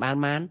បទាំង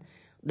បាន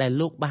ដែល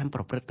លោកបានប្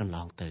រព្រឹត្តកន្ល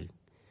ងទៅ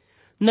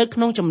នៅក្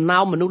នុងចំណោ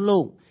មមនុស្សលោ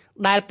ក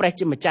ដែលព្រះ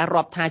ជាម្ចាស់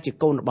រាប់ថាជា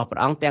កូនរបស់ព្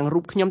រះអង្គទាំងរូ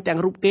បខ្ញុំទាំង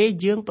រូបគេ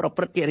យើងប្រ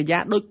ព្រឹត្តកិរិយា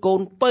ដូចកូ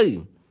នពៅ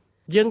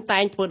យើងតែ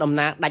ងធ្វើដំ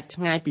ណើរដាច់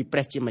ឆ្ងាយពីព្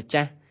រះជាម្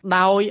ចាស់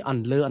ដោយអ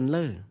ន្លើ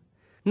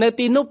នៅ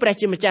ទីនោះព្រះ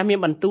ជាម្ចាស់មាន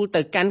បន្ទូល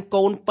ទៅកាន់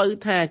កូនពៅ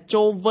ថា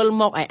ចូលវិល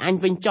មកឲ្យអញ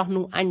វិញចោះ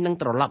នោះអញនឹង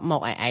ត្រឡប់ម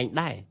កឲ្យឯង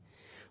ដែរ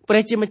ព្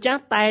រះជាម្ចាស់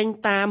តែង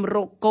តាមរ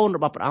កកូនរ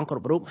បស់ព្រះអង្គគ្រ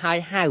ប់រូបហើយ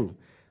ហៅឲ្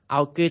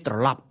យគេត្រ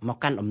ឡប់មក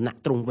កាន់ដំណាក់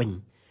ទ្រង់វិញ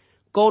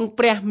កូន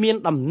ព្រះមាន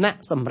ដំណាក់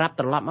សម្រាប់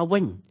ត្រឡប់មកវិ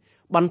ញ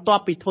បន្ទា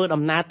ប់ពីធ្វើ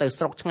ដំណើរទៅ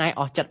ស្រុកឆ្ងាយ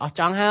អស់ចិត្តអស់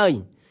ចង់ហើយ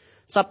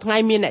សប្តាហ៍ថ្ងៃ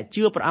មានអ្នក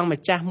ជឿព្រះអង្គ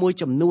ម្ចាស់មួយ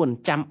ចំនួន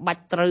ចាំបា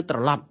ច់ត្រូវត្រ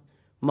ឡប់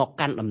មក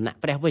កាន់ដំណាក់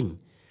ព្រះវិញ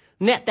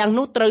អ្នកទាំង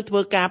នោះត្រូវធ្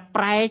វើការ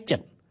ប្រែចិ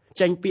ត្ត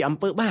ចេញពីអំ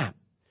ពើបាប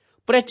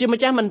ព្រះជាម្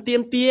ចាស់មិនទា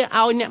មទារ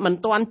ឲ្យអ្នកមិន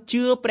ទាន់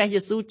ជឿព្រះយេ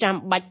ស៊ូវចាំ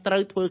បាច់ត្រូ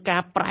វធ្វើកា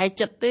រប្រែ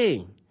ចិត្តទេ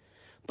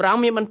ព្រះអ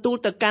ង្គមានបន្ទូល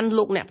ទៅកាន់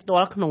លោកអ្នកផ្ទា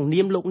ល់ក្នុង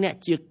នាមលោកអ្នក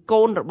ជា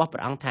កូនរបស់ព្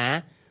រះអង្គថា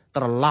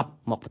ត្រឡប់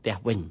មកផ្ទះ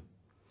វិញ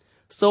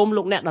សូម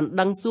លោកអ្នកដណ្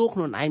ដឹងសួរខ្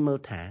លួនឯងមើល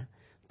ថា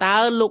តើ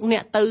លោកអ្ន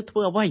កទៅធ្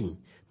វើអ្វី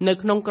នៅ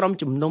ក្នុងក្រុម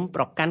ជំនុំ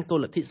ប្រកាន់គោល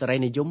លទ្ធិសេរី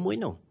និយមមួយ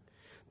នោះ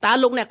តើ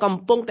លោកអ្នកកំ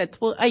ពុងតែ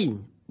ធ្វើអី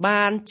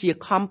បានជា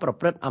ខំប្រ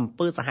ព្រឹត្តអំ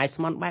ពើសាហាយ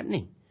ស្មន់បែប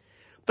នេះ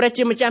ព្រះ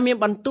ជាម្ចាស់មាន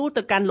បន្ទូល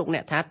ទៅកាន់លោកអ្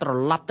នកថាត្រ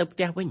ឡប់ទៅផ្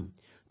ទះវិញ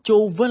ចូ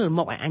លវិលម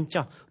កឲ្យអញ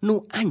ចោះនោះ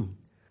អញ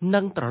នឹ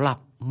ងត្រឡ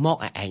ប់មក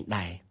ឲ្យឯង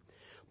ដែរ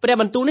ព្រះ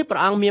បន្ទូលនេះព្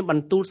រះអង្គមានប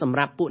ន្ទូលសម្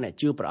រាប់ពួកអ្នក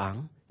ជឿព្រះអង្គ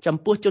ចំ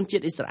ពោះជនជា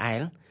តិអ៊ីស្រាអែ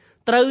ល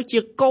ត្រូវជា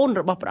កូន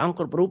របស់ព្រះអង្គ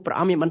គ្រប់រូបព្រះ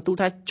អង្គមានបន្ទូល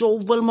ថាចូល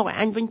វិលមកឲ្យ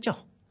អញវិញចោះ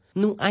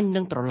នោះអញ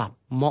នឹងត្រឡប់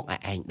មកឲ្យ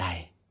ឯងដែរ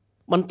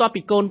បន្ទាប់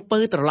ពីកូនពៅ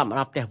ត្រឡប់មក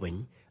ដល់ផ្ទះវិញ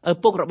ឪ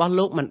ពុករបស់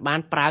លោកមិនបាន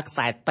ប្រើខ្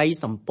សែតី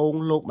សំពង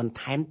លោកបន្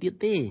ថែមទៀត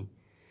ទេ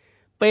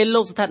ពេលលោ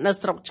កស្ថិតនៅ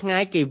ស្រុកឆ្ងា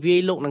យគេវាយ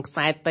លោកនឹងខ្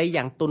សែតី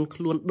យ៉ាងទន់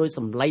ខ្លួនដោយស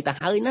ម្លៃទៅ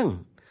ហើយនឹង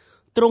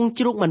ទ្រង់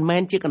ជ្រូកមិនមែ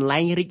នជាកន្លែ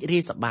ងរីករា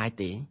យសប្បាយ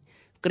ទេ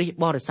គ្រិស្ត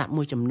បរិស័ទ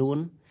មួយចំនួន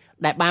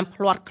ដែលបាន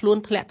ភ្លាត់ខ្លួន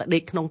ធ្លាក់ទៅដេ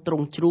កក្នុងទ្រ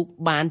ង់ជ្រូក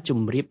បានជ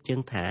ម្រាបយើ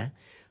ងថា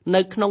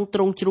នៅក្នុងទ្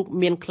រង់ជ្រូក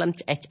មានក្លិន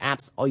ឆ្អេះឆ្អាប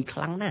ស្អុយខ្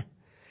លាំងណាស់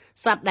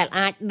សត្វដែល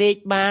អាចដេក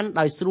បាន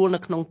ដោយស្រួលនៅ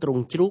ក្នុងទ្រ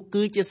ង់ជ្រូក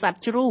គឺជាសត្វ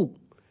ជ្រូក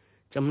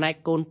ចំណែក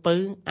កូនពៅ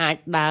អាច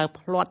ដើរ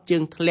ភ្លាត់ជើ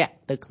ងធ្លាក់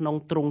ទៅក្នុង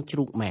ទ្រង់ជ្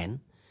រូកមែន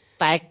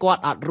តែគា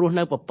ត់អត់រស់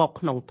នៅពពក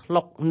ក្នុងថ្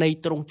លុកនៃ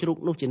ទ្រង់ជ្រូក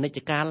នោះជានិច្ច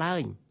កាលឡើ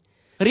យ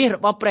រាជរ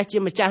បស់ព្រះជា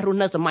ម្ចាស់រស់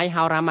នៅសម័យ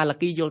ហោរាម៉ាឡា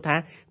គីយល់ថា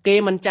គេ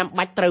មិនចាំ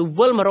បាច់ត្រូវ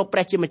វិលមករកព្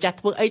រះជាម្ចាស់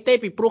ធ្វើអីទេ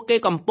ពីព្រោះគេ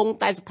កំពុង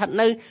តែស្ថិត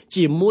នៅ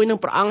ជាមួយនឹង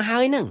ព្រះអង្គហើ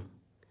យនឹង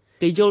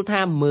គេយល់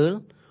ថាមើល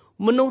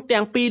មនុស្ស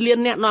ទាំង2លាន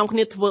អ្នកនាំគ្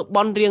នាធ្វើប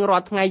ន់រៀងរា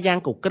ល់ថ្ងៃយ៉ាង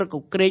កក្រឹកក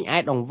ក្រែងឯ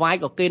ដង្វាយ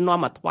ក៏គេនាំ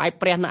មកថ្វាយ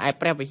ព្រះនៅឯ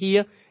ព្រះវិហារ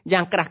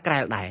យ៉ាងក្រាស់ក្រែ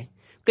លដែរ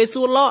គេ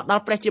សួរឡដ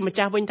ល់ព្រះជាម្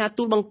ចាស់វិញថា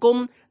ទូលបង្គំ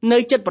នៅ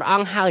ចិត្តព្រះអ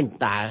ង្គហើយ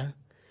តើ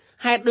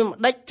ហេតុដូចម្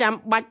ដេចចាំ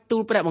បាច់ទូ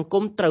លព្រះបង្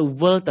គំត្រូវ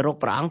វិលទៅរក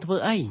ព្រះអង្គធ្វើ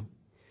អី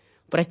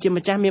ព្រះជា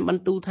ម្ចាស់មានប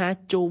ន្ទូលថា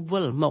ចូលវិ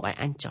លមកឲ្យ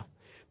អញចោះ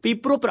ពី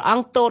ព្រោះព្រះអ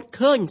ង្គទត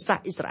ឃើញសាស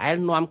អ៊ីស្រាអែល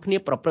នាំគ្នា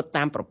ប្រព្រឹត្ត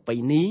តាមប្រពៃ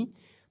ណី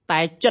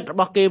តែចិត្តរ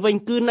បស់គេវិញ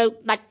គឺនៅ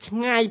ដាច់ឆ្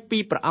ងាយពី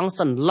ព្រះអង្គ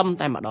សន្លឹម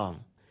តែម្ដង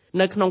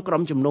នៅក្នុងក្រុ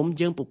មជំនុំ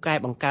យើងពូកែ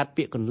បង្កើត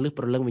ពាក្យគន្លឹះ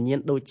ព្រលឹងវិញ្ញាណ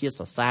ដូចជាស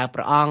រសើរព្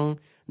រះអង្គ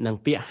និង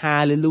ពាក្យហា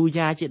ឡេលូ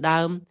យ៉ាជា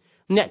ដើម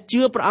អ្នក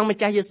ជឿព្រះអង្គម្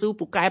ចាស់យេស៊ូវ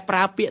ពូកែប្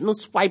រើពាក្យនោះ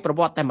ស្វ័យប្រ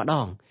វត្តិតែម្ដ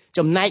ង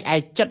ចំណែកឯ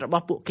ចិត្តរប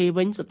ស់ពួកគេ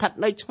វិញស្ថិត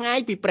នៅឆ្ងាយ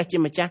ពីព្រះជា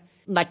ម្ចាស់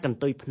ដាច់កន្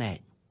ទុយភ្នែក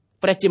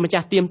ព្រះជាម្ចា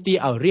ស់ទាមទារ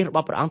ឲ្យរាជរប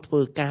ស់ព្រះអង្គធ្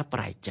វើការប្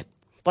រែចិត្ត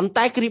ប៉ុន្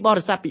តែគ្រីស្ទប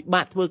រិស័ទពិ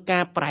បាកធ្វើកា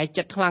រប្រែ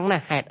ចិត្តខ្លាំងណា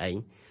ស់ហេតុអី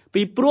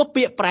ពីព្រោះ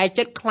ពាក្យប្រែ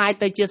ចិត្តคล้าย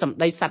ទៅជាសម្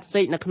ដីសត្វ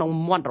សេកនៅក្នុង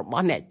មាត់រប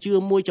ស់អ្នកជឿ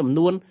មួយចំ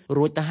នួន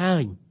រួចទៅហើ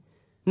យ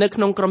នៅក្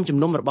នុងក្រុមជំ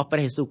នុំរបស់ព្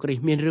រះយេស៊ូវគ្រីស្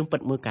ទមានរឿងពិ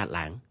តមួយកើត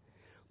ឡើង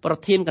ប្រ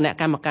ធានគណៈ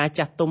កម្មការ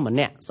ចាស់ទុំម្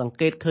នាក់សង្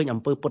កេតឃើញអំ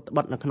ពើពុតត្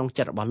បិតនៅក្នុង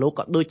ចិត្តរបស់លោក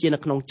ក៏ដូចជានៅ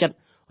ក្នុងចិត្ត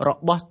រ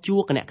បស់ជួ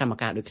រគណៈកម្ម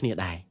ការដូចគ្នា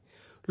ដែរ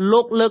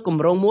លោកលើកគ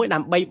ម្រោងមួយដើ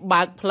ម្បី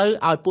បើកផ្លូវ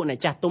ឲ្យពួកអ្នក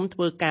ចាស់ទុំធ្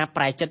វើការ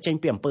ប្រែចិត្តចេញ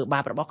ពីអំពើបា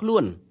បរបស់ខ្លួ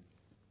ន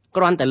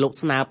គ្រាន់តែលោក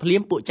ស្នើភ្លា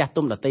មពួកចាស់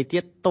ទុំដទៃទៀ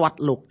តទាត់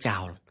លោកចោ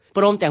ល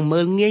ព្រមទាំងមើ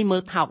លងាយមើ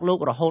លថោកលោក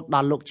រហូតដ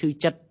ល់លោកឈឺ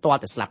ចិត្តទាល់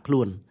តែស្លាប់ខ្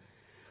លួន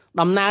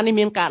ដំណើរនេះ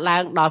មានកើតឡើ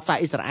ងដល់សាស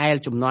អ៊ីស្រាអែល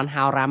ជំនាន់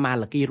ហោរ៉ាម៉ា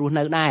ឡាគីរស់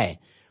នៅដែរ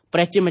ព្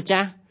រះជាម្ចា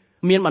ស់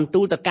មានបន្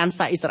ទូលទៅកាន់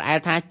សាសអ៊ីស្រាអែល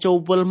ថាចូល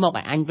វិលមក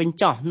ឲ្យអញវិញ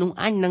ចោះនោះ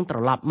អញនឹងត្រ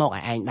ឡប់មក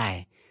ឲ្យឯងដែរ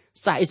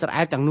សាសអ៊ីស្រា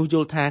អែលទាំងនោះយ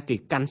ល់ថាគេ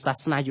កាន់សា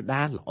សនាយូ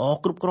ដាល្អ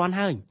គ្រប់គ្រាន់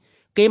ហើយ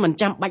គេមិន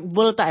ចាំបាច់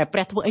វិលទៅឲ្យព្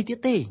រះធ្វើអីទៀត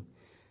ទេ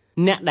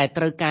អ្នកដែល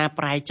ត្រូវការ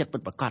ប្រែចិត្តពិ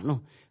តប្រាកដនោះ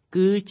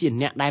គឺជា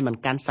អ្នកដែលមិន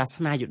កាន់សាស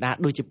នាយូដា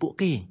ដូចជាពួក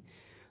គេ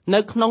នៅ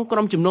ក្នុងក្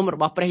រុមជំនុំរ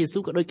បស់ព្រះយេស៊ូ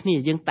វក៏ដូចគ្នា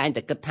យើងតែង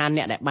តែគិតថា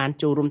អ្នកដែលបាន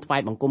ចូលរួមថ្វាយ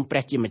បង្គំព្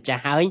រះជាម្ចា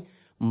ស់ហើយ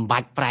មិនបា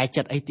ច់ប្រែ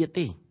ចិត្តអីទៀត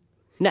ទេ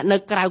អ្នកនៅ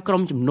ក្រៅក្រុ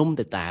មជំនុំ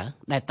ទៅតើ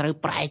ដែលត្រូវ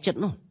ប្រែចិត្ត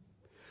នោះ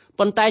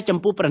ប៉ុន្តែចំ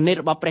ពោះព្រះនេត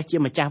របស់ព្រះជា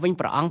ម្ចាស់វិញ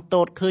ព្រះអង្គទ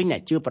តឃើញអ្ន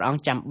កជឿព្រះអង្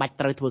គចាំបាច់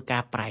ត្រូវធ្វើកា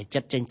រប្រែចិ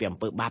ត្តចេញពីអំ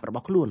ពើបាបរប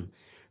ស់ខ្លួន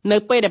នៅ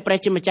ពេលដែលព្រះ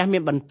ជាម្ចាស់មា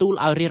នបន្ទូល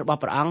ឲ្យរាជរប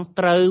ស់ព្រះអង្គ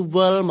ត្រូវ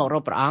វិលមករ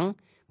កព្រះអង្គ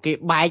គេ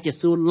បែរជា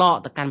សួរលក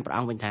ទៅកាន់ព្រះអ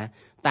ង្គវិញថា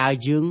តើ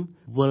យើង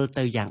វិល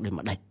ទៅយ៉ាងដូច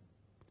ម្ដេច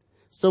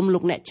សូមលោ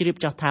កអ្នកជ្រាប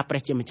ចោះថាព្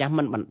រះជាម្ចាស់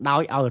មិនបណ្ដោ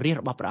យឲ្យរាជ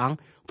របស់ព្រះអង្គ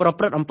ប្រ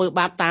ព្រឹត្តអំពើ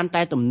បាបតាម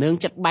តែទំនើង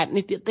ចិត្តបែប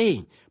នេះទៀតទេ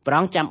ព្រះ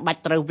អង្គចាំបាច់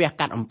ត្រូវវះ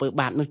កាត់អំពើ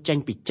បាបនោះចេញ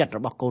ពីចិត្តរ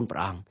បស់កូនព្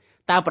រះអង្គ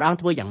តើព្រះអង្គ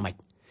ធ្វើយ៉ាងម៉េច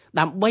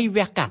ដើម្បី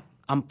វះកាត់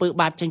អំពើ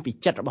បាបចេញពី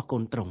ចិត្តរបស់កូ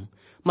នទ្រង់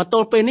មកទ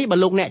ល់ពេលនេះបើ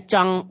លោកអ្នកច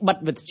ង់បិទ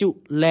វិទ្យុ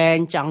លែង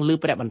ចង់ឮ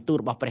ព្រះបន្ទូល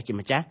របស់ព្រះជា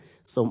ម្ចាស់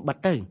សូមបិទ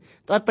ទៅ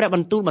តែព្រះប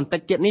ន្ទូលបន្តិច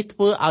ទៀតនេះធ្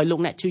វើឲ្យលោក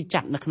អ្នកឈឺចា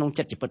ប់នៅក្នុង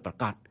ចិត្តជាពិតប្រា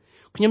កដ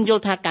ខ្ញុំយ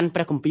ល់ថាកាន់ព្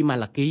រះគម្ពីរម៉ា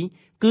ឡាគី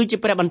គឺជា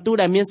ព្រះបន្ទូល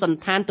ដែលមានសន្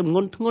តានទម្ង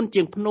ន់ធ្ងន់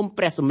ជាងភ្នំ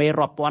ព្រះសុមេរុ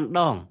រាប់ពាន់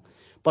ដង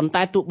ប៉ុន្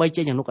តែទោះបី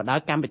ជាយ៉ាងនោះក៏ដោយ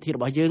កម្មវិធីរ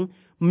បស់យើង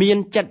មាន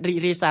ចិត្តរីក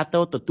រាយសាទ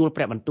រទទួល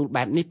ព្រះបន្ទូល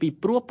បែបនេះពី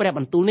ព្រោះព្រះប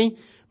ន្ទូលនេះ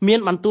មាន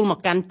បន្ទូលមក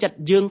កាន់ចិត្ត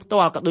យើងផ្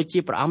ទាល់ក៏ដូចជា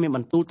ព្រះអង្គមានប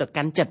ន្ទូលទៅ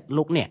កាន់ចិត្ត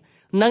លោកអ្នក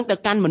និងទៅ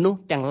កាន់មនុស្ស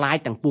ទាំងឡាយ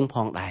ទាំងពួងផ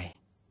ងដែរ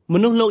ម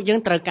នុស្សលោកយើង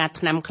ត្រូវការ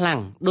ថ្នាំខ្លាំង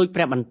ដោយព្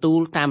រះបន្ទូល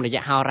តាមរ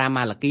យៈហោរា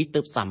ម៉ាឡាគី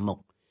ទើបសំមុខ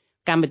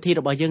កម្មវិធី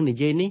របស់យើងនិ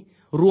យាយនេះ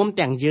រួម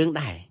ទាំងយើង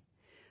ដែរ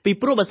ពី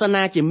ព្រោះបើសិន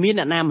ណាជាមាន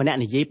អ្នកណាម្នាក់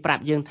និយាយប្រា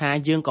ប់យើងថា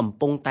យើងកំ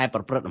ពុងតែប្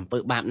រព្រឹត្តអំពើ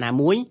បាបណា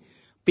មួយ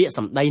ពាក្យស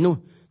ម្ដីនោះ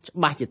ច្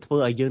បាស់ជាធ្វើ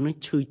ឲ្យយើងនឹង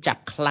ឈឺចា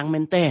ប់ខ្លាំងមែ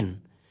នទែន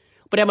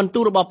ព្រះបន្ទូ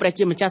លរបស់ព្រះ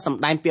ជាម្ចាស់ស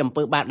ម្ដែងពីអំ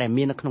ពើបាបដែល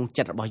មាននៅក្នុង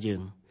ចិត្តរបស់យើ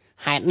ង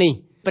ហេតុនេះ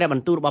ព្រះប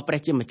ន្ទូលរបស់ព្រះ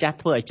ជាម្ចាស់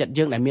ធ្វើឲ្យចិត្ត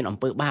យើងដែលមានអំ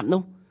ពើបាប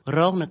នោះរ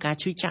ងនឹងការ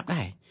ឈឺចាប់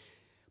ដែរ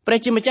ព្រះ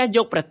ជាម្ចាស់យ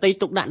កប្រតិយ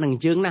ទុកដាក់នឹង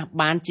យើងណាស់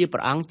បានជាព្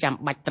រះអង្គចាំ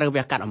បាច់ត្រូវ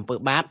វះកាត់អំពើ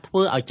បាបធ្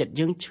វើឲ្យចិត្ត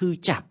យើងឈឺ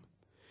ចាប់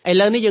ឥ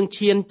ឡូវនេះយើង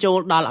ឈានចូល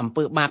ដល់អំ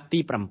ពើបាបទី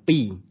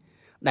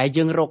7ដែល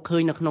យើងរកឃើ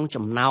ញនៅក្នុង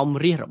ចំណោម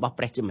រាជរបស់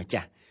ព្រះជាម្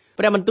ចាស់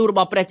ព្រះបន្ទូលរប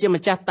ស់ព្រះជា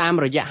ម្ចាស់តាម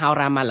រយៈហោ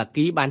រាម៉ាឡា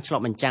គីបានឆ្លុះ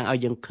បញ្ចាំងឲ្យ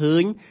យើងឃើ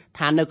ញ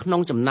ថានៅក្នុ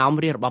ងចំណោម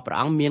រាជរបស់ព្រះ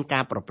អង្គមានកា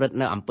រប្រព្រឹត្ត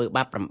នៅអំពើ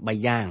បាប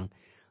8យ៉ាង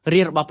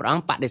រាជរបស់ព្រះអ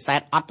ង្គបដិសេ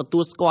ធអត់ទទួ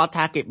លស្គាល់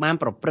ថាគេបាន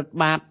ប្រព្រឹត្ត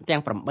បាបទាំ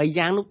ង8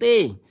យ៉ាងនោះទេ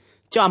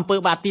ចុះអំពើ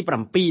បាបទី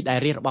7ដែល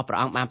រាជរបស់ព្រះ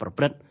អង្គបានប្រ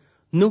ព្រឹត្ត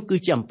នោះគឺ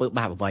ជាអំពើ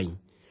បាបអ្វី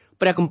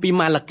ព្រះគម្ពីរ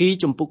ម៉ាឡាគី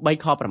ជំពូក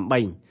3ខ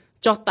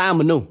8ចុះតើ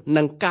មនុស្ស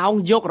នឹងកោង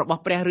យករប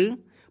ស់ព្រះឬ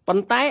ប៉ុ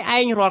ន្តែឯ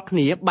ងរាល់គ្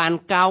នាបាន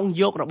កោង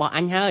យករបស់អ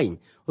ញហើយ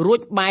រួច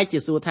បែរជា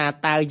សួរថា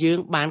តើយើង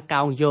បាន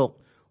កោងយក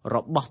រ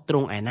បស់ទ្រ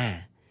ង់ឯណា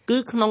គឺ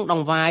ក្នុងដ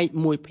ង្វាយ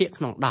1ភាគ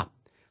ក្នុង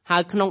10ហើ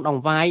យក្នុងដ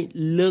ង្វាយ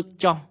លើក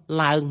ចុះ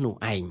ឡើងនោះ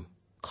ឯង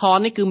ខ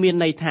នេះគឺមាន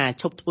ន័យថា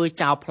ឈប់ធ្វើ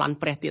ចោលប្លន់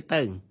ព្រះទៀត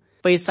ទៅ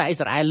ពេលសាសអ៊ី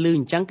ស្រាអែលឮអ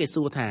ញ្ចឹងគេ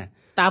សួរថា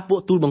តើពួក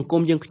ទូលបង្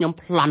គំយើងខ្ញុំ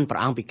ប្លន់ព្រះ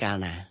អង្គពីកាល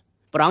ណា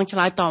ព្រះអង្គឆ្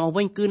លើយតបមក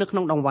វិញគឺនៅក្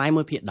នុងដង្វាយ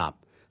1ភាគ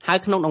10ហើយ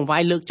ក្នុងដង្វា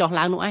យលើកចុះ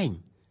ឡើងនោះឯង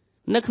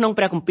នៅក្នុង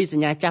ព្រះគម្ពីរស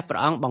ញ្ញាចាស់ព្រះ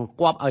អង្គបង្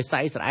គាប់ឲ្យសា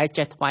សអ៊ីស្រាអែល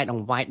ចេះថ្វាយដ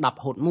ង្វាយ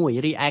10ហូត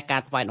1រីឯកា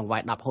រថ្វាយដង្វា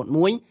យ10ហូត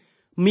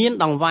1មាន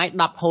ដង្វាយ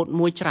10ហូត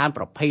1ច្រើន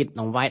ប្រភេទ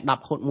ដង្វាយ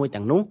10ហូត1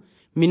ទាំងនោះ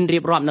មានរៀ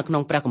បរាប់នៅក្នុ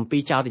ងព្រះគម្ពី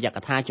រចោទយក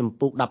ថាជំ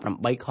ពូក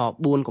18ខ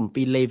4គម្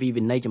ពីរលេវី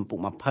វិន័យជំពូក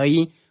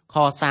20ខ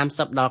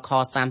30ដល់ខ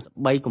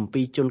33គម្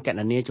ពីរជនក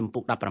ណនីជំពូ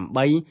ក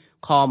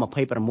18ខ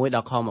26ដ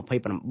ល់ខ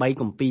28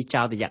គម្ពីរ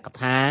ចោទយក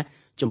ថា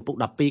ជំពូក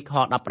12ខ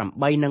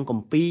18និងគ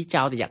ម្ពីរ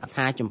ចោទយក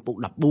ថាជំពូក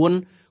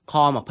14ខ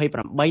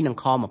28និង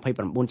ខ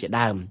29ជា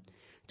ដើម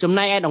ចំ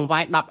ណែកឯដង្វា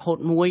យ10ហូត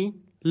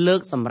1លើ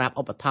កសម្រាប់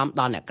ឧបត្ថម្ភ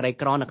ដល់អ្នកក្រី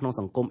ក្រនៅក្នុង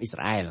សង្គមអ៊ីស្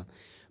រាអែល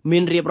មា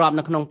នរៀបរាប់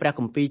នៅក្នុងព្រះ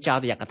គម្ពីរចោ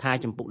ទយកថា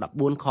ជំពូក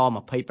14ខ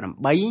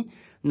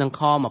28និង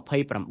ខ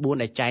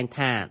29ដែលចែង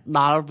ថា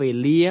ដល់វេ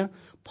លា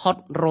ផុត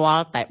រា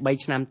ល់តែ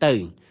3ឆ្នាំទៅ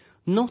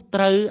នោះ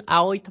ត្រូវ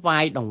ឲ្យថ្វា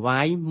យដង្វា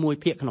យ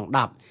1ភាគក្នុង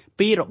10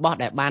ពីរបស់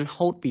ដែលបាន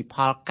ហូតពីផ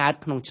លកើត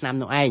ក្នុងឆ្នាំ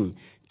នោះឯង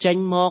ចេញ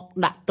មក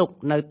ដាក់ទុក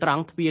នៅត្រ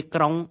ង់ទ្វារ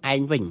ក្រុងឯ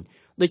ងវិញ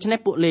ដូច្នេះ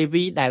ពួកលេ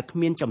វីដែលគ្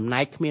មានចំណែ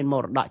កគ្មានម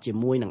រតកជា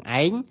មួយនឹង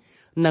ឯង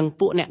និង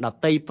ពួកអ្នកដ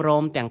តីព្រ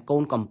មទាំងកូ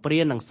នកំព្រា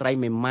និងស្រី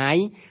មេម៉ាយ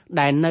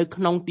ដែលនៅ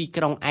ក្នុងទី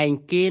ក្រុងឯង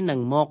គេនឹង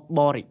មក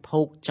បរិ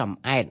ភោគចំ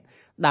អែត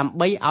ដើម្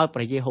បីឲ្យព្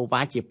រះយេហូ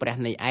វ៉ាជាព្រះ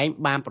នៃឯង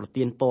បានប្រ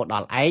ទានពរដ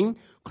ល់ឯង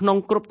ក្នុង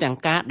គ្រប់ទាំង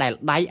ការដែល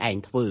ដៃឯង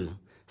ធ្វើ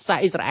សាស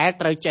អ៊ីស្រាអែល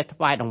ត្រូវចេះថ្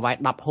វាយដង្វាយ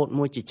10ហូត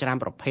មួយជាច្រើន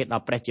ប្រភេទដ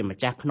ល់ព្រះជាម្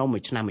ចាស់ក្នុងមួ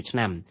យឆ្នាំ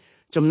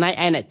ចំណែក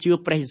ឯអ្នកជឿ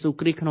ព្រះយេស៊ូវ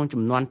គ្រីស្ទក្នុង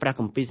ចំនួនព្រះ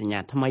គម្ពីរសញ្ញា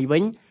ថ្មីវិ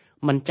ញ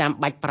មិនចាំ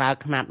បាច់ប្រើ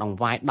ខ្នាតដង្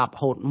វាយ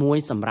10ហូតមួយ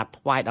សម្រាប់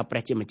ថ្វាយដល់ព្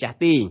រះជាម្ចាស់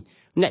ទេ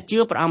អ្នកជឿ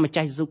ព្រះអង្គម្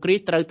ចាស់យេស៊ូវគ្រី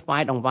ស្ទត្រូវថ្វា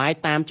យដង្វាយ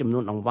តាមចំនួ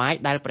នដង្វាយ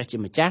ដែលព្រះជា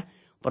ម្ចាស់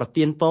ប្រ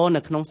ទានពរ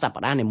នៅក្នុងស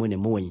ប្តាហ៍នី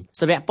មួយៗ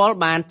សាវកប៉ុល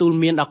បានទូល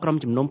មានដល់ក្រុម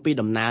ជំនុំពី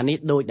ដំណើរនេះ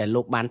ដោយដែល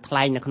លោកបានថ្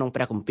លែងនៅក្នុងព្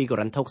រះគម្ពីរកូ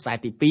រិនថូសខ្សែ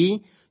ទី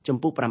2ចំ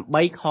ពុក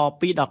8ខ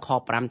2ដល់ខ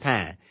5ថា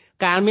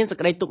កាលមានសេច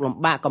ក្តីទុក្ខលំ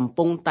បាកកំ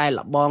ពុងតែល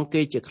បង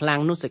គេជាខ្លាំង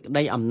នោះសេចក្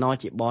តីអំណរ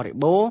ជាបរិ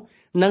បូរណ៍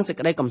និងសេច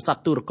ក្តីកំស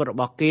ត់ទុរគតរ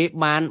បស់គេ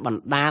បានប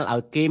ណ្ដាលឲ្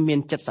យគេមាន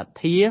ចិត្តសទ្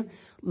ធា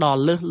ដ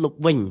ល់លើសលប់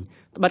វិញ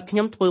ត្បិតខ្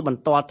ញុំធ្វើប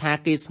ន្ទាល់ថា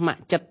គេស្ម័គ្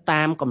រចិត្ត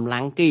តាមកម្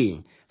លាំងគេ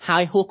ហើ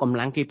យហួសកម្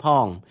លាំងគេផ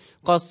ង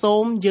ក៏សូ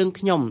មយើង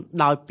ខ្ញុំ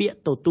ដោយពាក្យ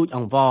ទទូចអ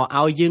ង្វរ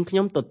ឲ្យយើងខ្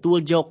ញុំទទួល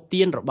យក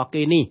ទានរបស់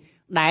គេនេះ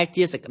ដែល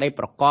ជាសេចក្តី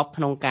ប្រកប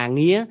ក្នុងការ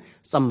ងារ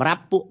សម្រា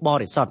ប់ពួកប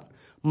រិសុទ្ធ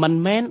មិន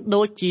មែន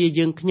ដូចជា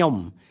យើងខ្ញុំ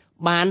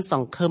បានស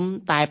ង្ឃឹម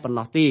តែប៉ុណ្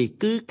ណោះទេ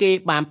គឺគេ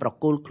បានប្រ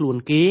គល់ខ្លួន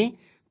គេ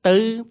ទៅ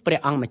ព្រះ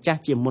អង្គម្ចាស់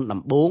ជាមុន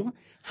ដំបូង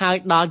ហើយ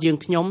ដល់យើង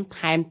ខ្ញុំ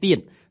ថែមទៀត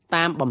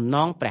តាមបំណ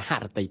ងព្រះហ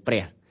ឫទ័យព្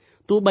រះ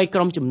ទោះបីក្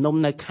រុមជំនុំ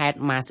នៅខេត្ត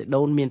ម៉ាសេ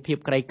ដូនមានភាព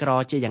ក្រីក្រ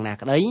ជាយ៉ាងណា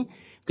ក្តី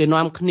គឺ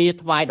នាំគ្នា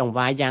ថ្វាយដង្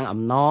វាយយ៉ាង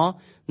អំណរ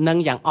និង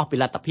យ៉ាងអស់ពី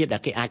លទ្ធភាពដែ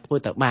លគេអាចធ្វើ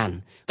ទៅបាន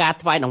ការ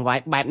ថ្វាយដង្វាយ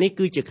បែបនេះ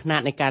គឺជាខ្នា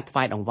តនៃការថ្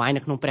វាយដង្វាយ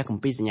នៅក្នុងព្រះគ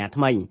ម្ពីរសញ្ញា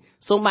ថ្មី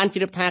សូមបានជ្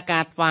រាបថាកា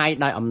រថ្វាយ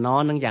ដោយអំណ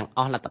រនិងយ៉ាងអ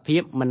ស់លទ្ធភា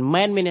ពមិន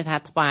មែនមានន័យថា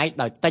ថ្វាយ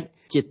ដោយតិច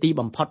ជាទី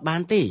បំផុតបា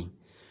នទេ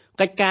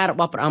កិច្ចការរ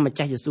បស់ព្រះអង្គម្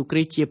ចាស់យេស៊ូវគ្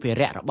រីស្ទជាភា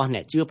រៈរបស់អ្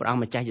នកជឿព្រះអង្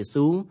គម្ចាស់យេ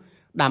ស៊ូវ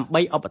ដើម្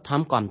បីឧបត្ថ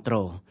ម្ភគាំទ្រ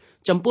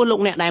ចំពោះលោក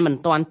អ្នកដែលមិន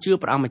ទាន់ជឿ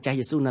ព្រះអង្គម្ចាស់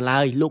យេស៊ូវនៅឡើ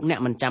យលោកអ្នក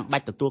មិនចាំបា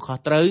ច់ទទួលខុស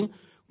ត្រូវ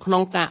ក្នុ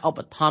ងការឧប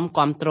ត្ថម្ភ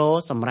គាំទ្រ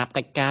សម្រាប់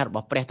កិច្ចការរប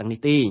ស់ព្រះទាំងនេះ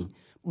ទេ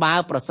បើ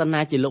ប្រសិនណា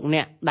ជាលោកអ្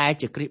នកដែល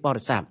ជាគ្រីស្ទប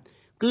រិស័ទ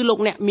គឺលោក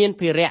អ្នកមាន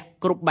ភារៈ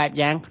គ្រប់បែប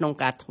យ៉ាងក្នុង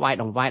ការថ្វាយ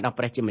ដង្វាយដល់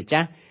ព្រះជាម្ចា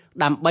ស់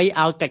ដើម្បី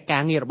ឲ្យកិច្ចកា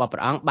រងាររបស់ព្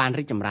រះអង្គបាន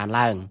រីកចម្រើន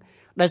ឡើង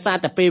ដោយសារ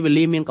តែពេលវេ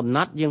លាមានកំណ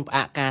ត់យើងផ្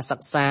អាកការសិ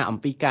ក្សាអំ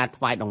ពីការ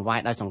ថ្វាយដង្វាយ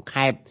ដោយសង្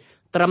ខេប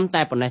ត្រឹម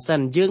តែប៉ុណ្ណេះសិន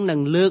យើងនឹង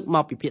លើកម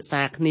កពិភាក្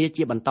សាគ្នា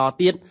ជាបន្ត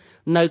ទៀត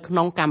នៅក្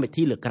នុងកម្មវិ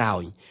ធីលើកក្រោ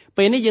យ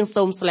ពេលនេះយើង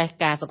សូមស្លេះ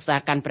ការសិក្សា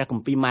កាន់ព្រះគ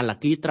ម្ពីរម៉ាឡា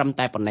គីត្រឹម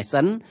តែប៉ុណ្ណេះ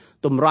សិន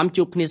ទម្រាំ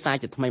ជួបគ្នាសា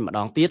ជាថ្មីម្ដ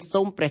ងទៀត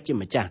សូមព្រះជា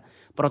ម្ចាស់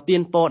ប្រទា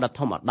នពរដ៏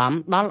ធំឧត្តម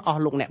ដល់អ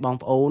ស់លោកអ្នកបង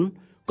ប្អូន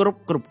គ្រប់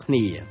គ្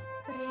នា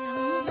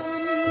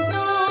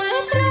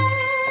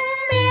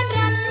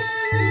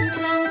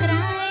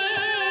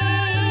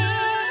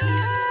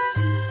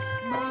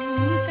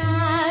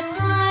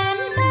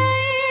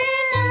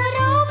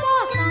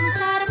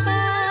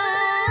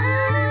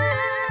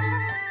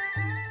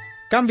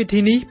កម្មវិធី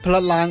នេះផ្លា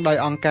ត់ឡើងដោយ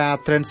អង្គការ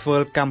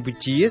Transworld កម្ពុ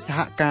ជាសហ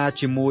ការ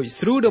ជាមួយ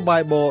Through the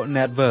Bible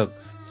Network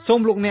សូម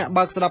លោកអ្នក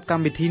បើកស្ដាប់ក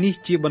ម្មវិធីនេះ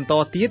ជាបន្ត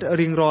ទៀត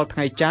រៀងរាល់ថ្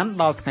ងៃច័ន្ទ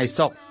ដល់ថ្ងៃ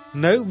សុក្រ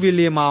នៅវេ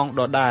លាម៉ោង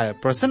ដដែល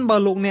ប្រសិនបើ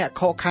លោកអ្នក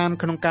ខកខាន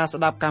ក្នុងការស្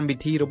ដាប់កម្មវិ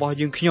ធីរបស់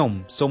យើងខ្ញុំ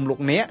សូមលោក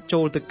អ្នកចូ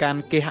លទៅកាន់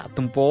គេហ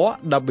ទំព័រ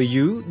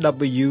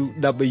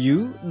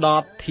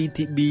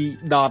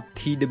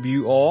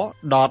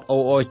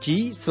www.ttb.twr.org/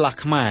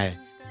 ខ្មែរ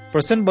ប្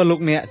រសិនបើលោក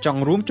អ្នកច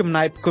ង់រួមចំ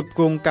ណែកផ្គត់ផ្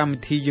គង់កម្មវិ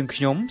ធីយើងខ្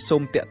ញុំសូ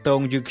មតាក់ទង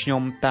យើងខ្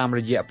ញុំតាមរ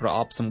យៈប្រអ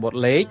ប់សម្បត្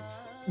តិលេខ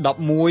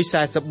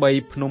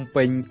1143ភ្នំ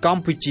ពេញក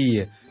ម្ពុជា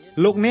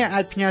លោកអ្នក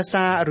អាចផ្ញើ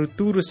សារឬ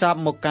ទូរស័ព្ទ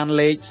មកកាន់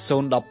លេខ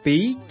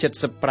012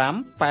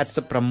 75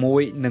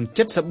 86 និង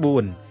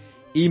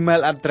 74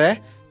 Email address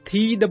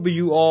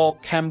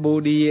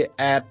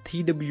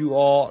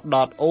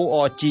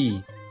twrcambodia@twr.org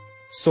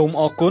សូម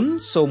អរគុណ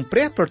សូមព្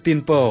រះប្រទាន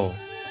ពរ